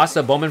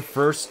Acosta, Bowman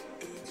first.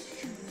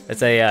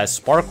 That's a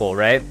sparkle,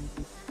 right?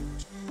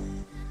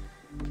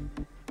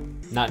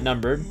 Not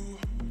numbered.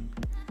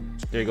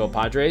 There you go,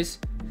 Padres.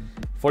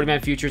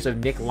 40-man futures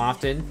of Nick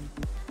Lofton,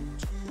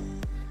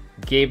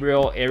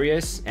 Gabriel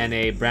Arias, and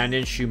a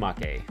Brandon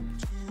Schumacher.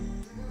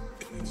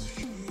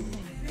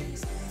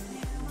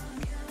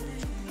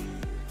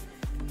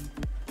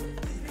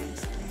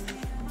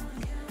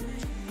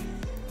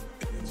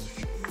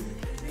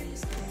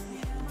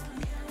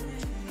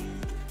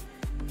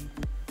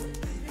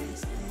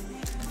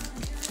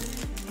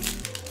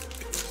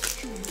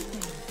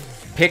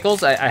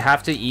 Pickles, I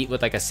have to eat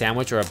with like a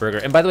sandwich or a burger.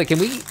 And by the way, can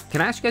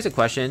I ask you guys a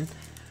question?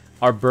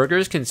 Are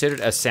burgers considered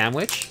a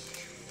sandwich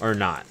or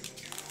not?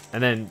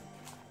 And then,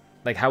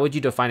 like, how would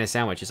you define a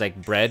sandwich? It's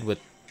like bread with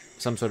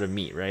some sort of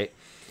meat, right?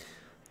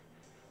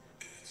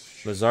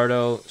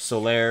 Luzardo,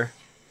 Soler,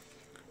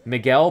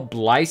 Miguel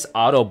Blyce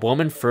Auto,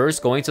 Bowman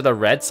first, going to the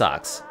Red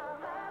Sox.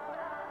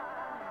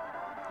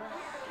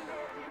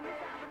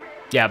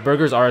 Yeah,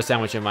 burgers are a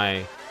sandwich in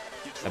my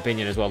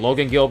opinion as well.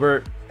 Logan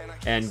Gilbert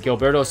and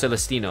Gilberto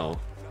Celestino.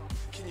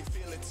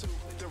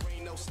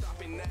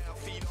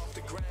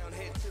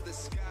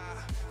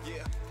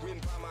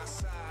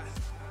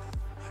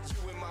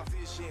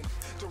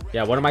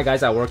 Yeah, one of my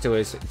guys at work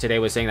today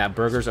was saying that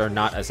burgers are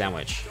not a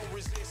sandwich.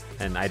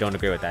 And I don't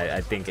agree with that.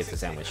 I think it's a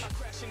sandwich.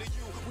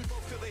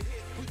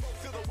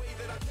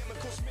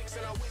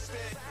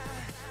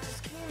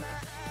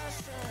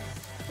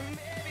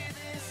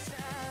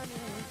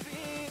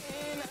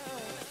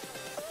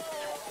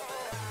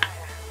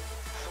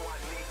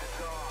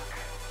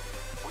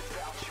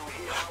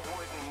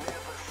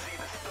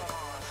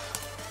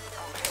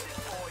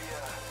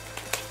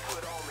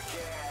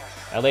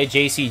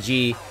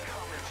 LAJCG.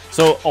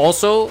 So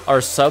also,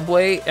 are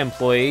Subway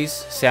employees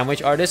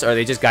sandwich artists, or are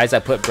they just guys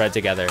that put bread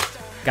together?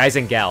 Guys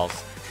and gals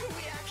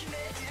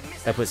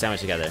that put sandwich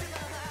together.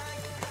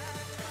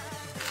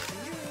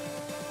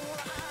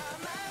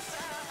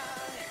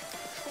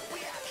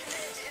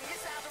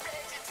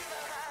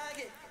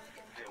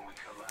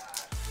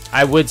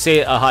 I would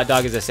say a hot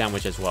dog is a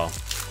sandwich as well.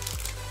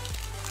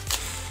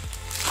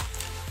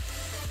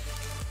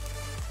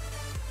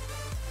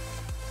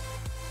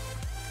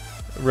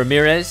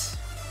 Ramirez,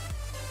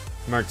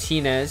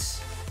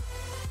 Martinez,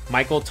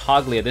 Michael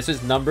Toglia. This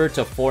is numbered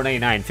to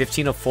 499.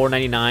 15 of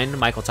 499.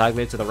 Michael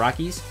Toglia to the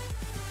Rockies.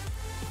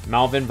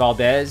 Malvin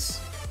Valdez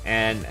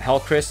and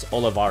Helcris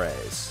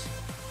Olivares.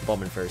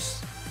 Bowman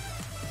first.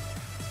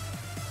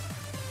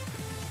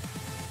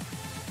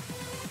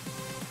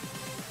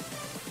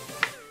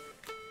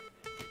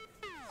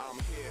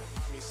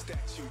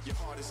 Your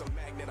heart is a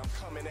magnet, I'm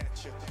coming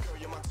at you. Girl,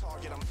 you're my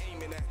target, I'm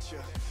aiming at you.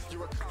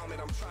 You're a comet,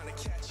 I'm trying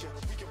to catch you.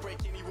 We can break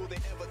any rule they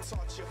ever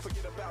taught you.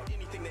 Forget about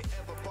anything they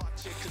ever bought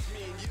you. Cause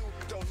me and you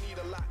don't need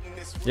a lot in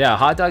this. Yeah, a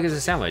hot dog is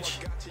a sandwich.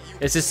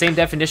 It's the same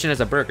definition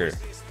as a burger.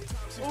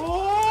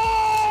 Oh!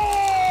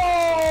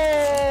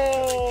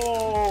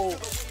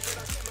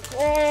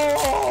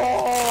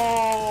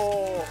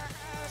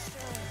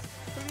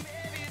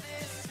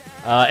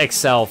 Oh!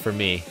 Excel for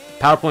me.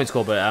 PowerPoint's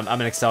cool, but I'm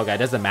an Excel guy. It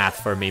does the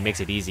math for me, makes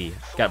it easy.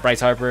 Got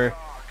Bryce Harper,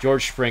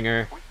 George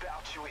Springer,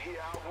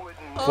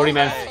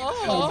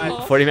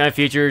 40-man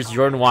futures,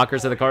 Jordan Walker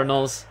to the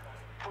Cardinals,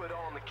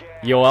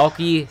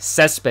 Yoelqui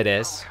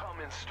Cespedes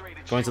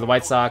going to the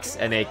White Sox,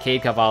 and a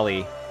Cade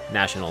Cavalli,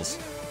 Nationals.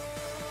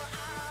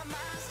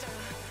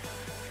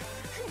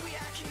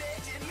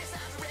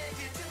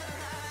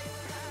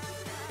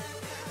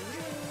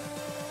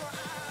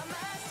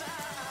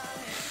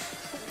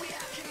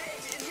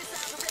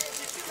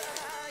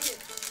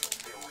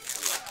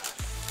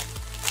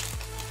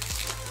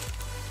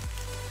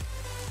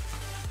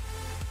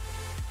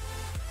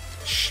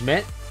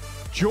 Schmidt,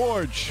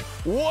 George,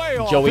 way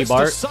off. Joey Hits the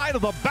Bart. side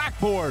of the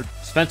backboard.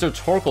 Spencer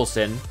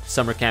Torkelson,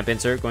 summer camp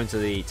insert, going to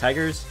the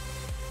Tigers.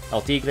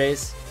 El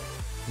Tigres.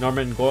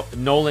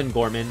 Nolan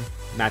Gorman,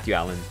 Matthew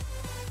Allen.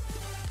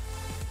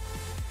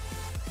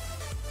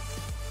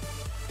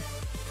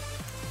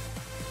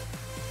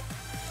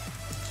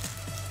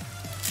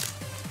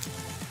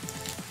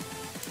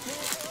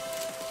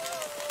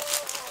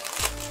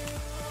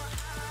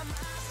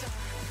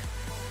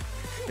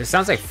 This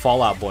sounds like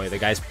Fallout Boy, the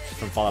guys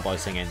from Fallout Boy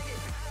singing.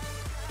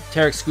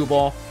 Tarek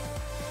Skubal,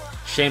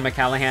 Shane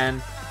McCallahan,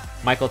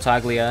 Michael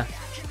Taglia,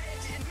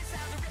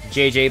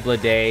 JJ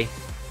Blade,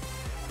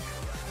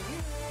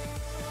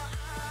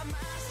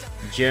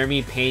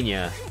 Jeremy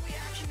Pena,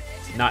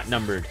 not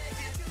numbered.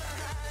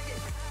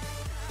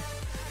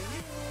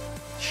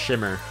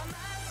 Shimmer.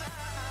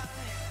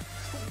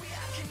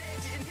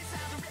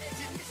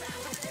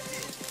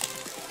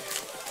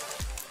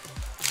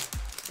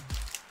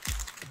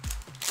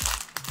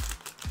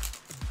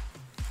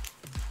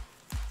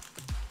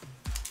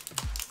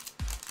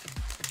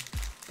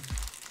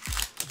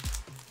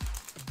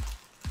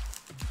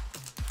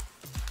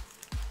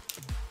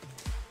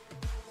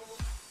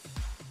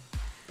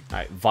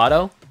 Alright,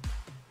 Votto,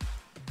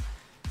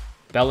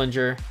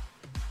 Bellinger,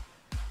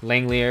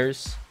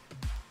 Langeliers,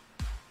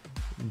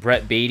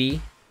 Brett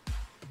Beatty,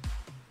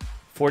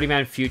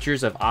 40-man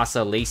futures of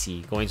Asa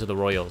Lacy going to the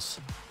Royals.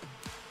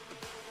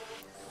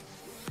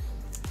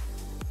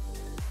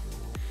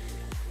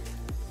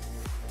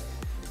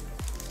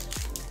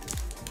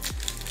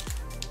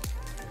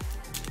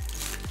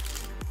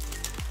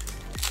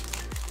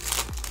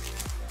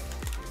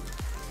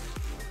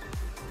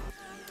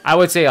 I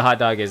would say a hot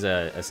dog is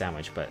a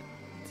sandwich, but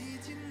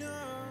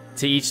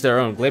to each their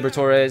own. Gleyber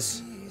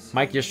Torres,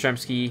 Mike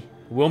Yastrzemski,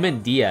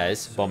 Wilman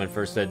Diaz, Bowman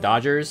first to the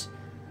Dodgers.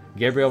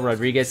 Gabriel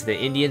Rodriguez to the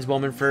Indians,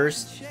 Bowman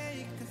first.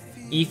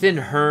 Ethan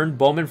Hearn,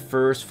 Bowman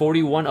first,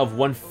 41 of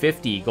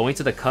 150, going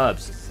to the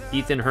Cubs.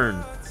 Ethan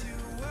Hearn.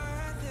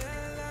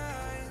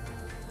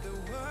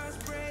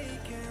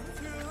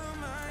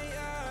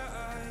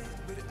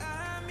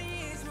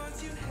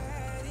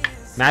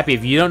 Mappy,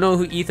 if you don't know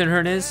who Ethan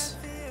Hearn is,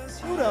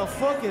 who the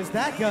fuck is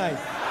that guy? Who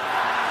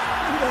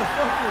the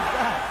fuck is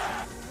that?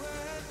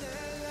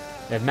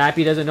 if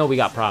Mappy doesn't know, we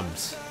got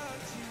problems.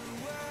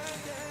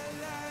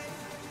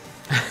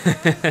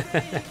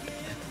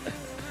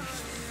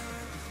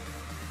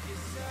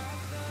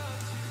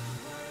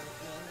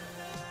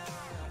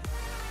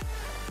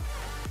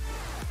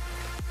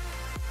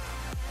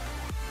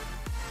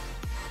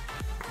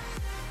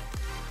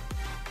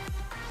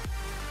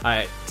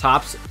 Alright,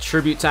 Topps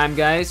tribute time,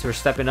 guys. We're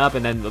stepping up,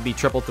 and then there'll be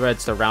triple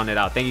threads to round it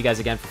out. Thank you guys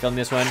again for filming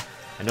this one.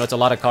 I know it's a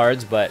lot of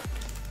cards, but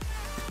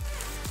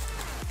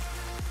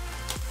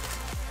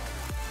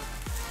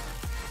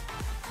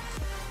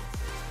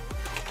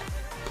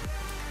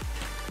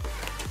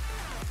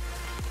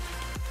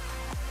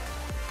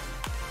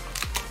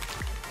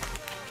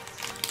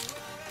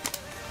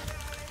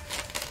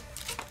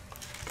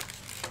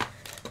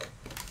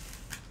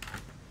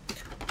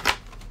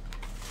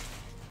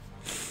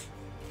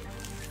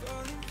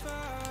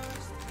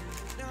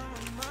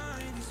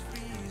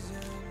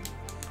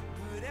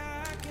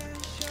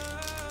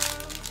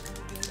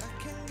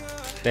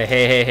the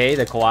hey,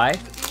 the Kawhi.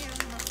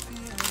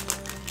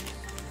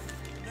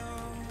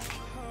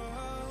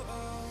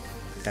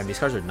 Damn, these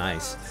cards are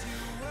nice.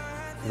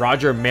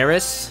 Roger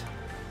Maris.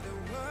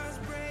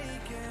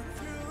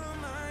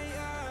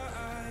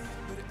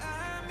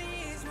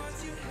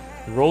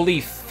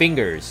 Rolly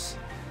Fingers.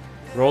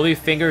 Rolly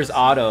Fingers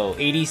auto.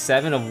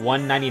 87 of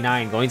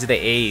 199 going to the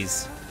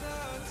A's.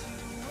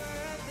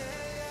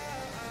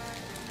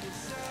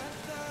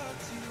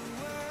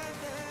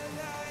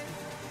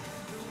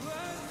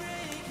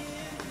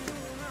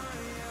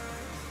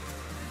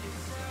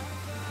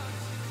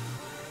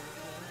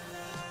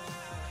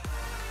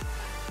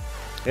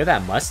 Look at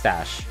that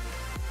mustache.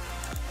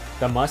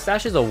 The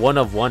mustache is a 1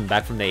 of 1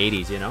 back from the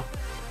 80s, you know?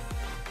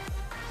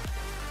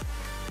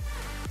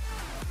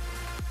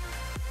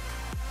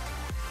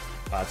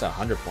 Wow, that's a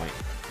 100 point.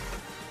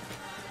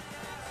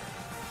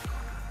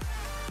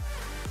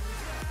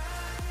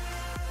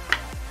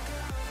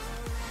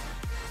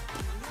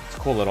 It's a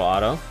cool little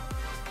auto.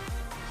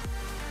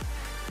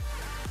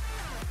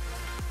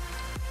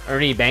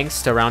 Ernie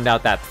Banks to round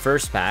out that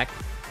first pack.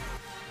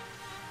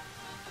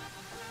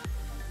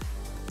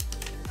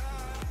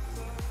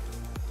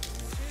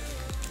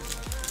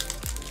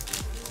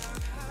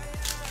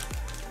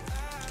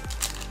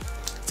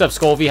 What's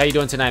up, Scolvy? How you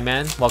doing tonight,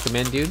 man? Welcome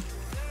in, dude.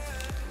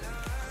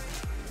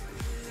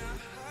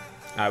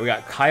 Alright, we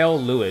got Kyle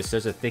Lewis.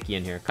 There's a thickie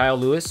in here. Kyle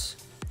Lewis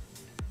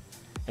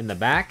in the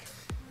back.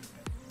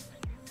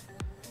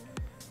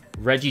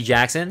 Reggie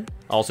Jackson,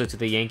 also to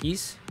the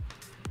Yankees.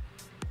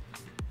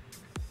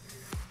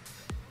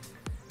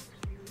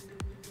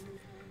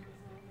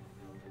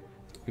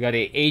 We got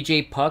a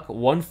AJ Puck,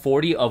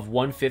 140 of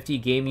 150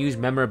 game used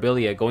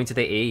memorabilia going to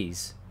the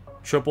A's.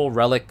 Triple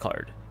relic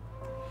card.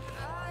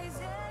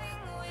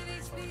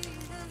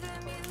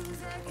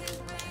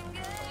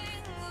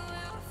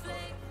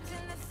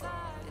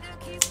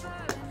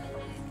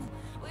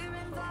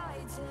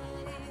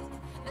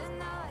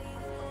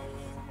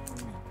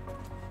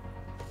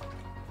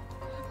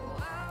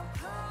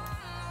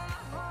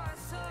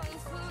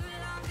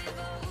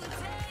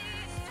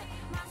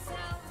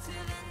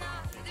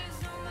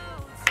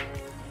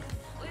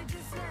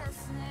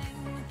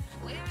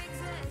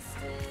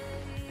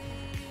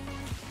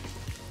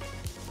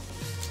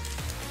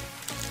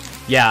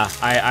 Yeah,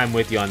 I'm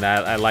with you on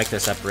that. I like the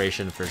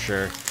separation for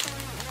sure.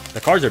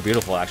 The cards are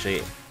beautiful, actually.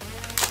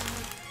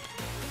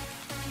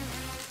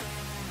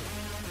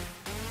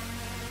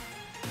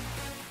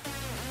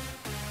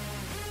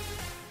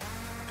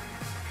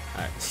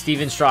 All right,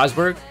 Steven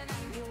Strasburg.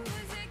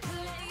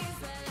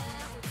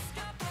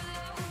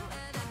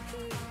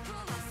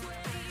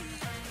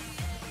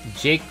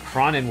 Jake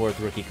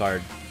Cronenworth rookie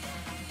card.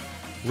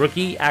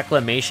 Rookie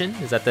acclamation.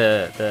 Is that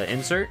the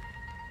insert?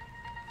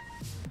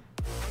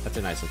 That's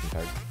a nice looking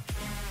card.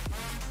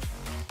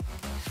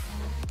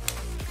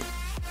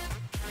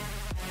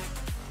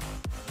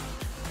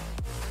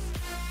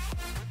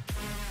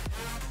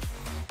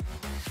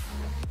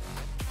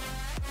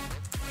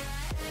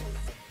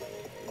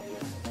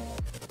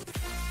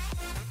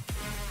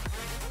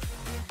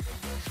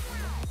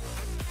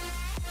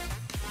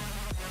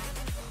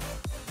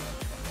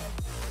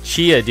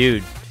 Chia,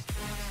 dude.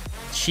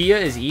 Chia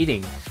is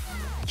eating.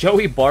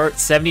 Joey Bart,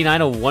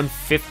 79 of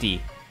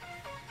 150.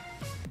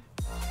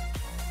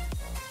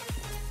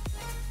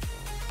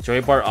 Joey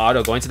Bart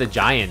auto going to the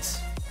Giants.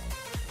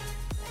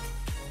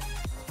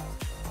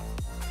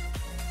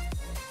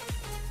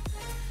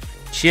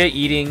 Chia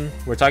eating.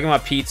 We're talking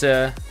about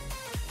pizza.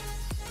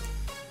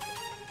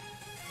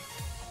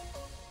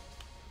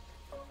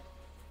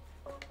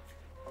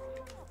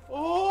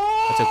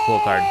 That's a cool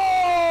card.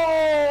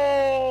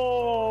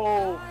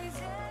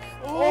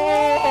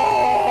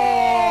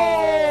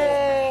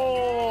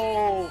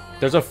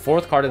 There's a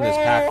fourth card in this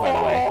pack, by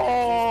the way.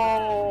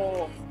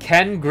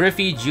 Ken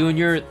Griffey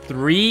Jr.,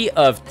 3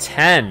 of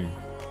 10.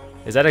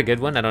 Is that a good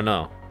one? I don't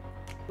know.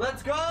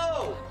 Let's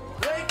go!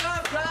 Wake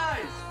up,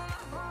 guys!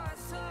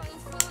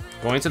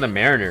 Going to the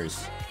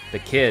Mariners. The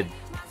kid.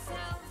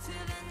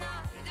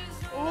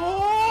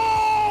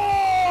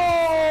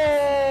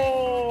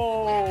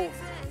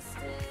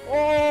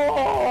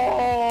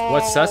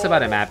 What's sus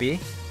about it, Mappy? I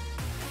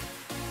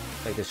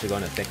think this should go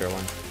in a thicker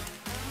one.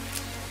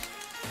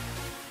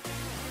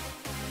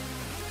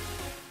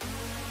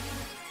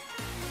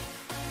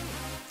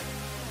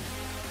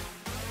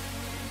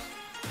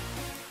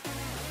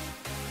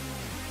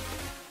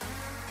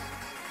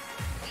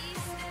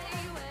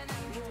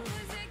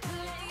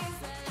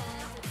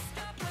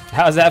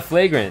 How's that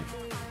flagrant?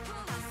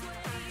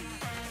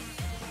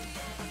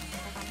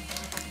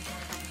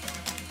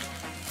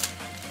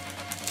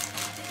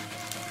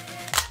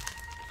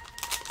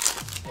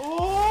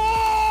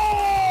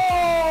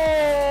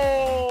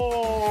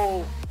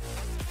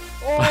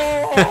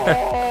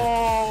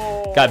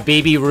 Got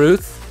Baby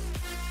Ruth.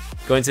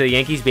 Going to the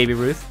Yankees, Baby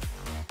Ruth.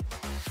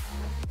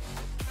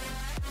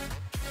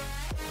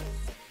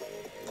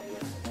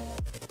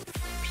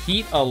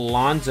 Pete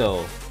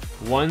Alonso,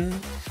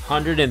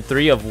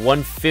 103 of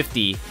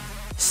 150.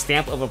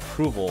 Stamp of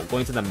approval.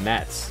 Going to the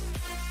Mets.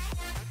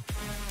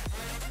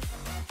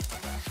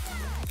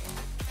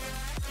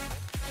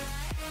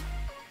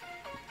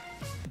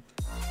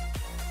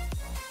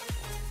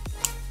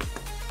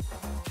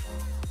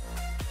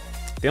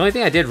 The only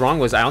thing I did wrong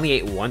was I only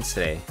ate once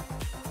today.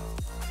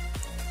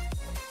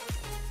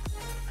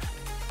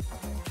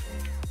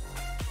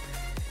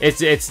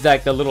 It's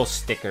like the little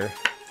sticker.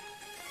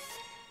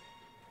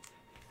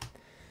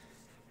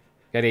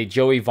 Got a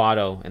Joey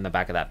Votto in the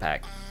back of that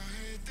pack.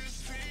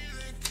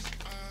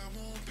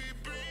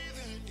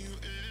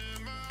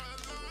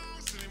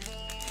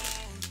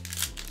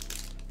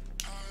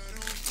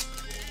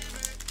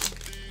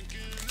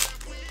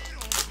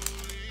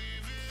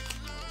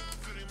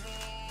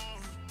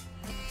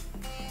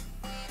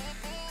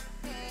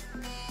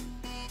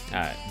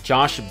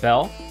 Josh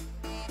Bell,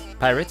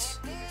 Pirates.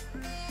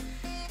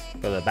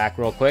 Go to the back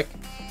real quick.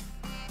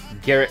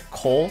 Garrett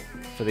Cole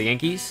for the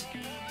Yankees.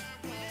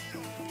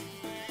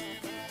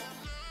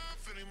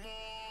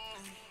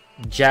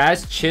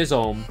 Jazz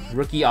Chisholm,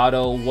 rookie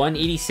auto,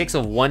 186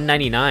 of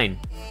 199.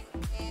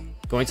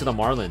 Going to the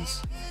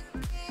Marlins.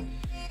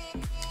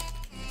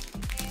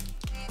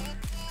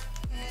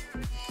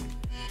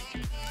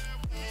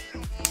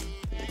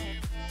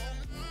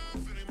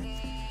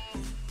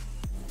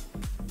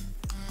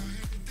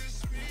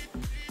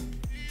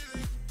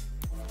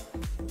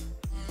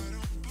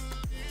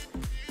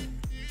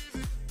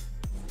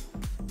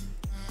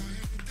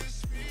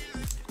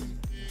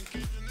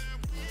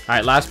 All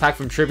right, last pack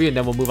from Tribute, and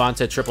then we'll move on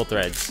to Triple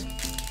Threads.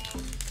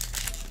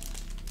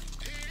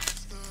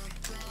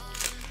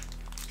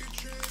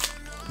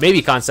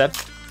 Maybe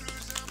Concept.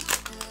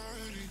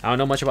 I don't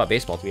know much about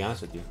baseball, to be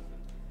honest with you.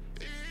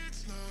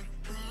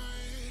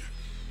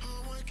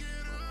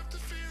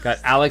 Got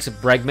Alex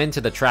Bregman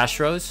to the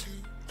Trastros.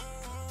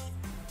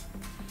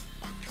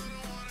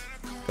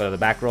 Go to the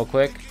back real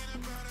quick.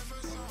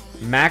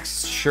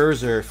 Max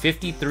Scherzer,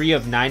 53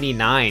 of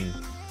 99.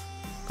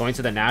 Going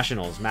to the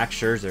Nationals, Max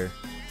Scherzer.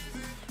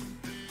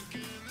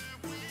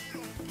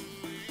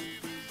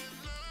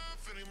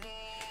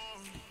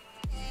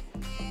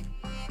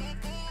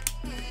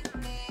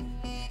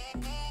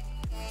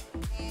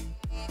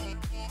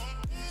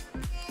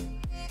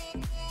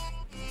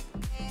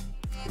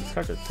 These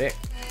cards are thick.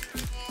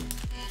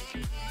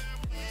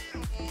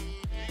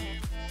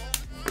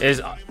 Is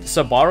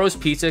Sabaro's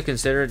pizza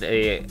considered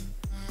a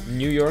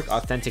New York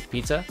authentic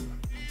pizza?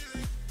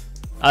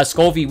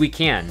 Scovey, we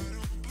can.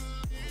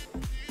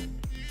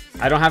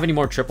 I don't have any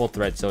more triple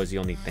threads, so it's the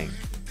only thing.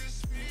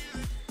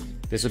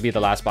 This would be the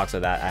last box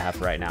of that I have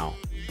right now.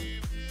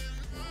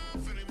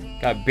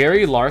 Got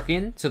Barry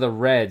Larkin to the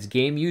Reds.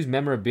 Game used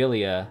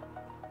memorabilia.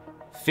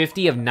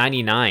 50 of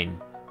 99.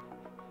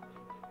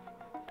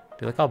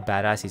 Dude, look how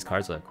badass these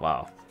cards look.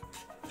 Wow.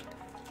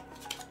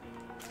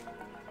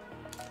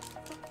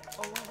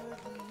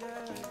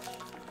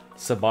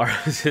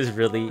 Sabaro's is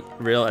really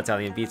real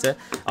Italian pizza.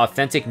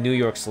 Authentic New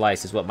York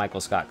slice is what Michael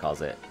Scott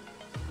calls it.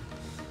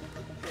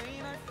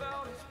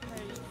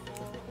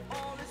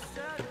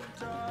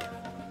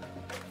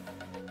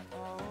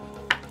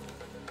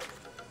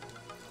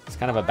 It's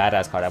kind of a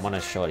badass card. I want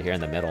to show it here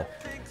in the middle.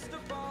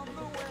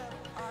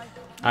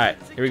 Alright,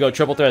 here we go.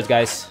 Triple threads,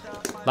 guys.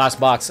 Last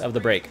box of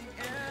the break.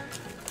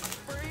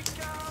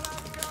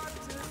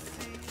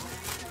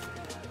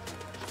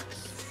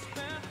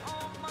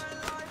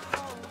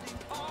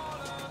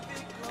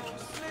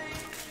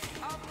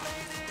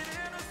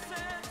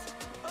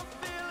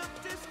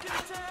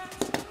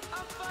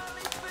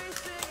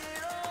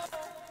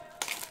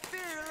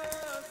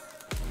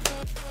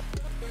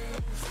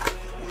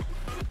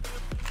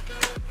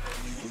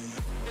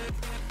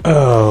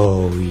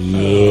 Oh,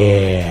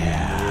 yeah.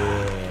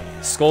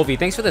 Scovey,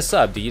 thanks for the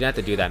sub, dude. You didn't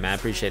have to do that, man. I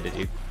appreciate it,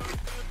 dude.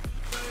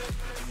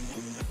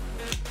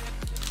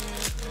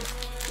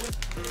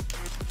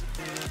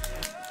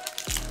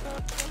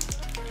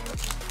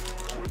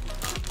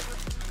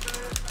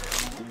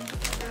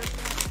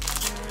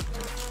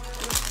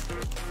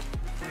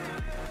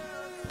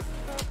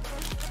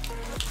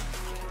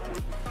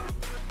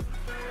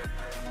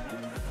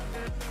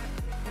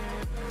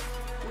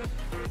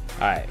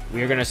 Alright,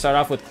 we are going to start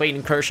off with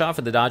Clayton Kershaw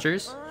for the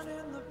Dodgers.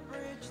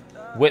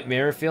 Whit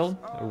Merrifield,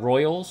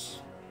 Royals.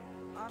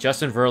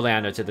 Justin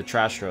Verlander to the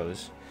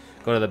Trastros.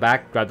 Go to the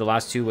back, grab the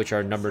last two, which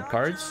are numbered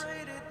cards.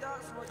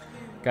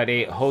 Got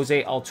a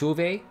Jose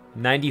Altuve,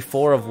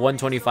 94 of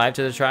 125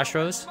 to the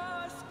Trastros.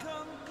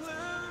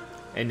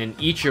 And an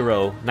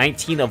Ichiro,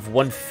 19 of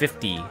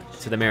 150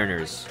 to the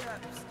Mariners.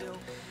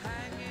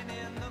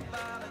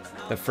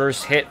 The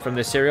first hit from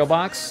the cereal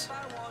box.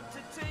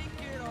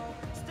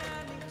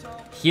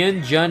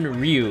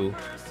 Hyunjin Ryu,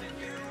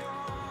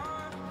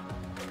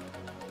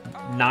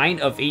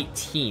 9 of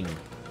 18.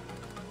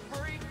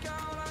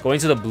 Going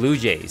to the Blue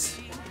Jays,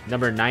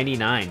 number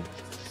 99.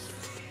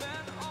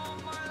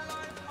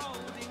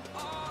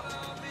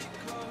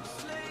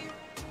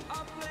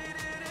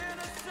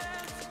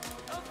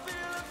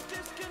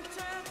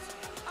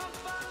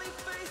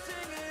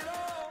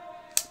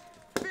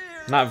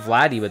 Not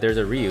Vladdy, but there's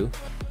a Ryu.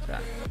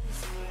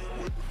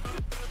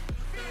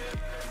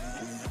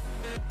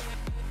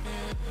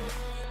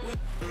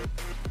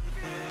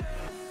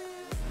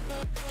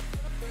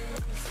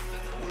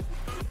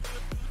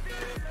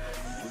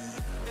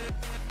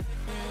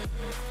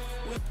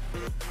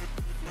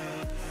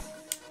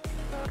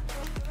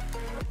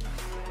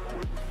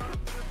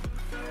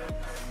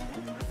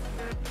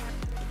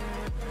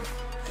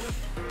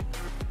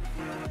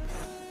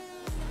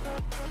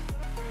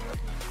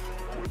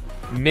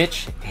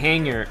 Mitch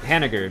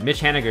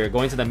Haniger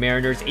going to the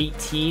Mariners,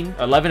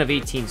 11 of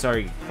 18,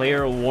 sorry.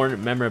 Player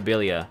worn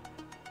memorabilia.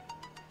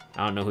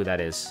 I don't know who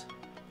that is.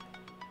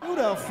 Who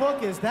the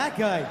fuck is that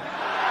guy?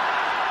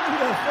 Who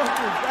the fuck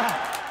is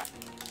that?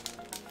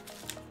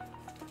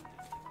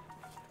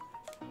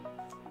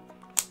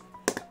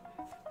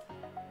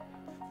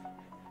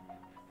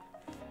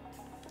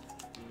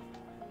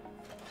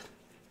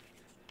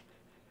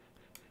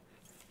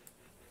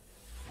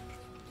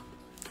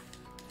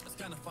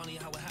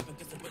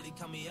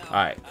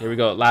 Alright, here we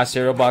go. Last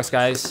cereal box,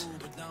 guys.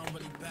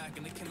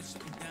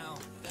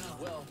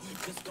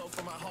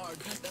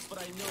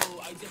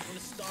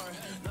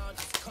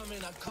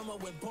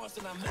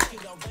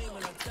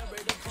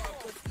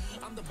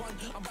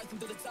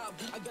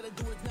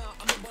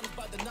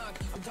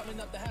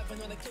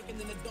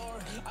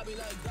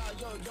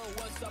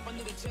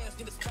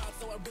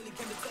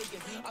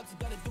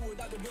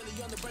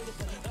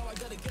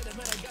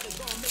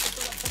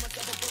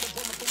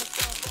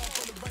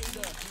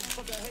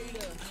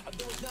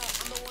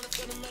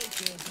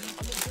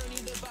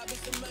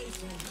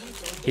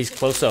 He's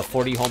close to a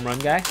 40 home run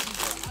guy.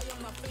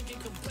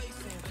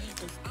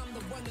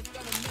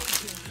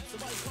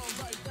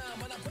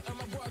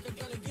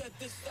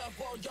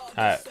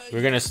 Alright,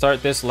 we're going to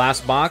start this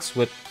last box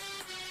with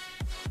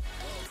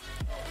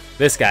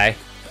this guy.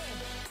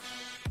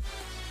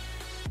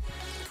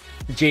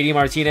 JD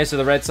Martinez to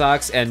the Red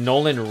Sox and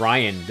Nolan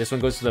Ryan. This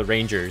one goes to the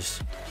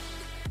Rangers.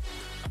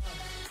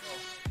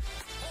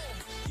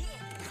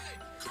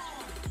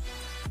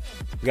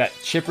 We got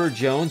Chipper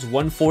Jones,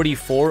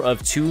 144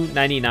 of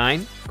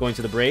 299, going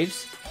to the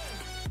Braves.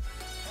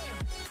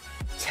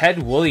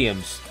 Ted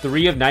Williams,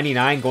 3 of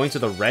 99, going to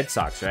the Red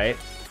Sox, right?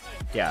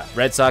 Yeah,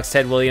 Red Sox,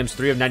 Ted Williams,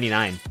 3 of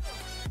 99.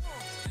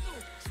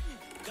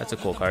 That's a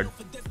cool card.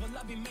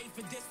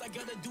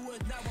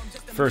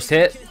 First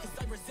hit.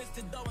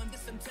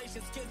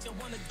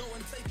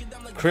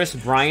 Chris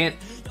Bryant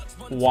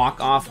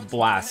walk-off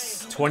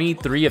blast.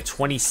 23 of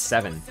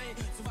 27.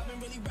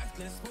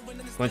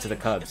 Going to the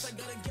Cubs.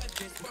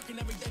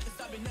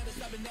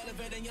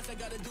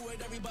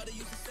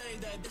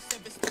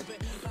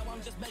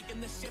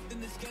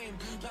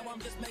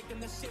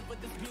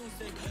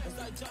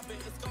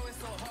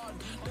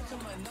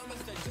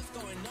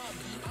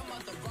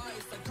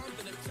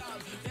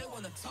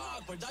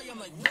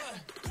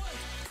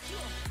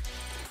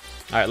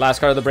 All right, last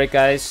card of the break,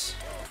 guys.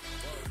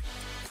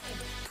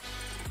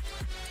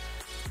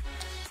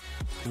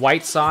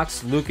 White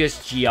Sox, Lucas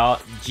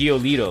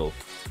Giolito.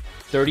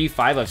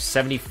 35 of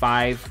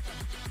 75.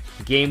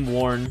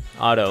 Game-worn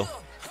auto.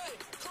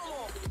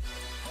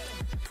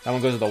 That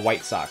one goes to the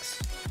White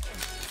Sox.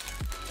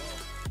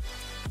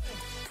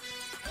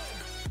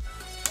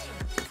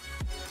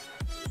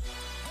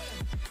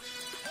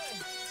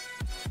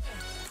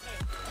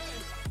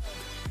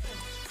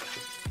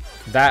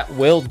 That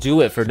will do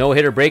it for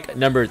no-hitter break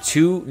number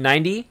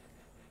 290.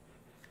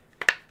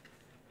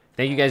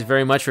 Thank you guys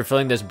very much for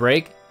filling this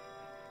break.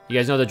 You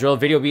guys know the drill.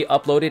 Video will be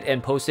uploaded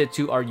and posted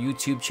to our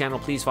YouTube channel.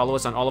 Please follow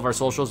us on all of our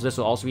socials. This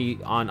will also be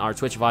on our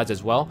Twitch VODs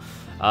as well.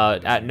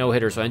 At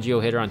NgoHitter. So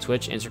NgoHitter on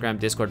Twitch, Instagram,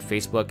 Discord,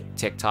 Facebook,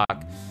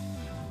 TikTok.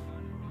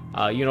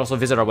 You can also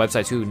visit our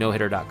website too,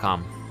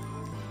 NgoHitter.com.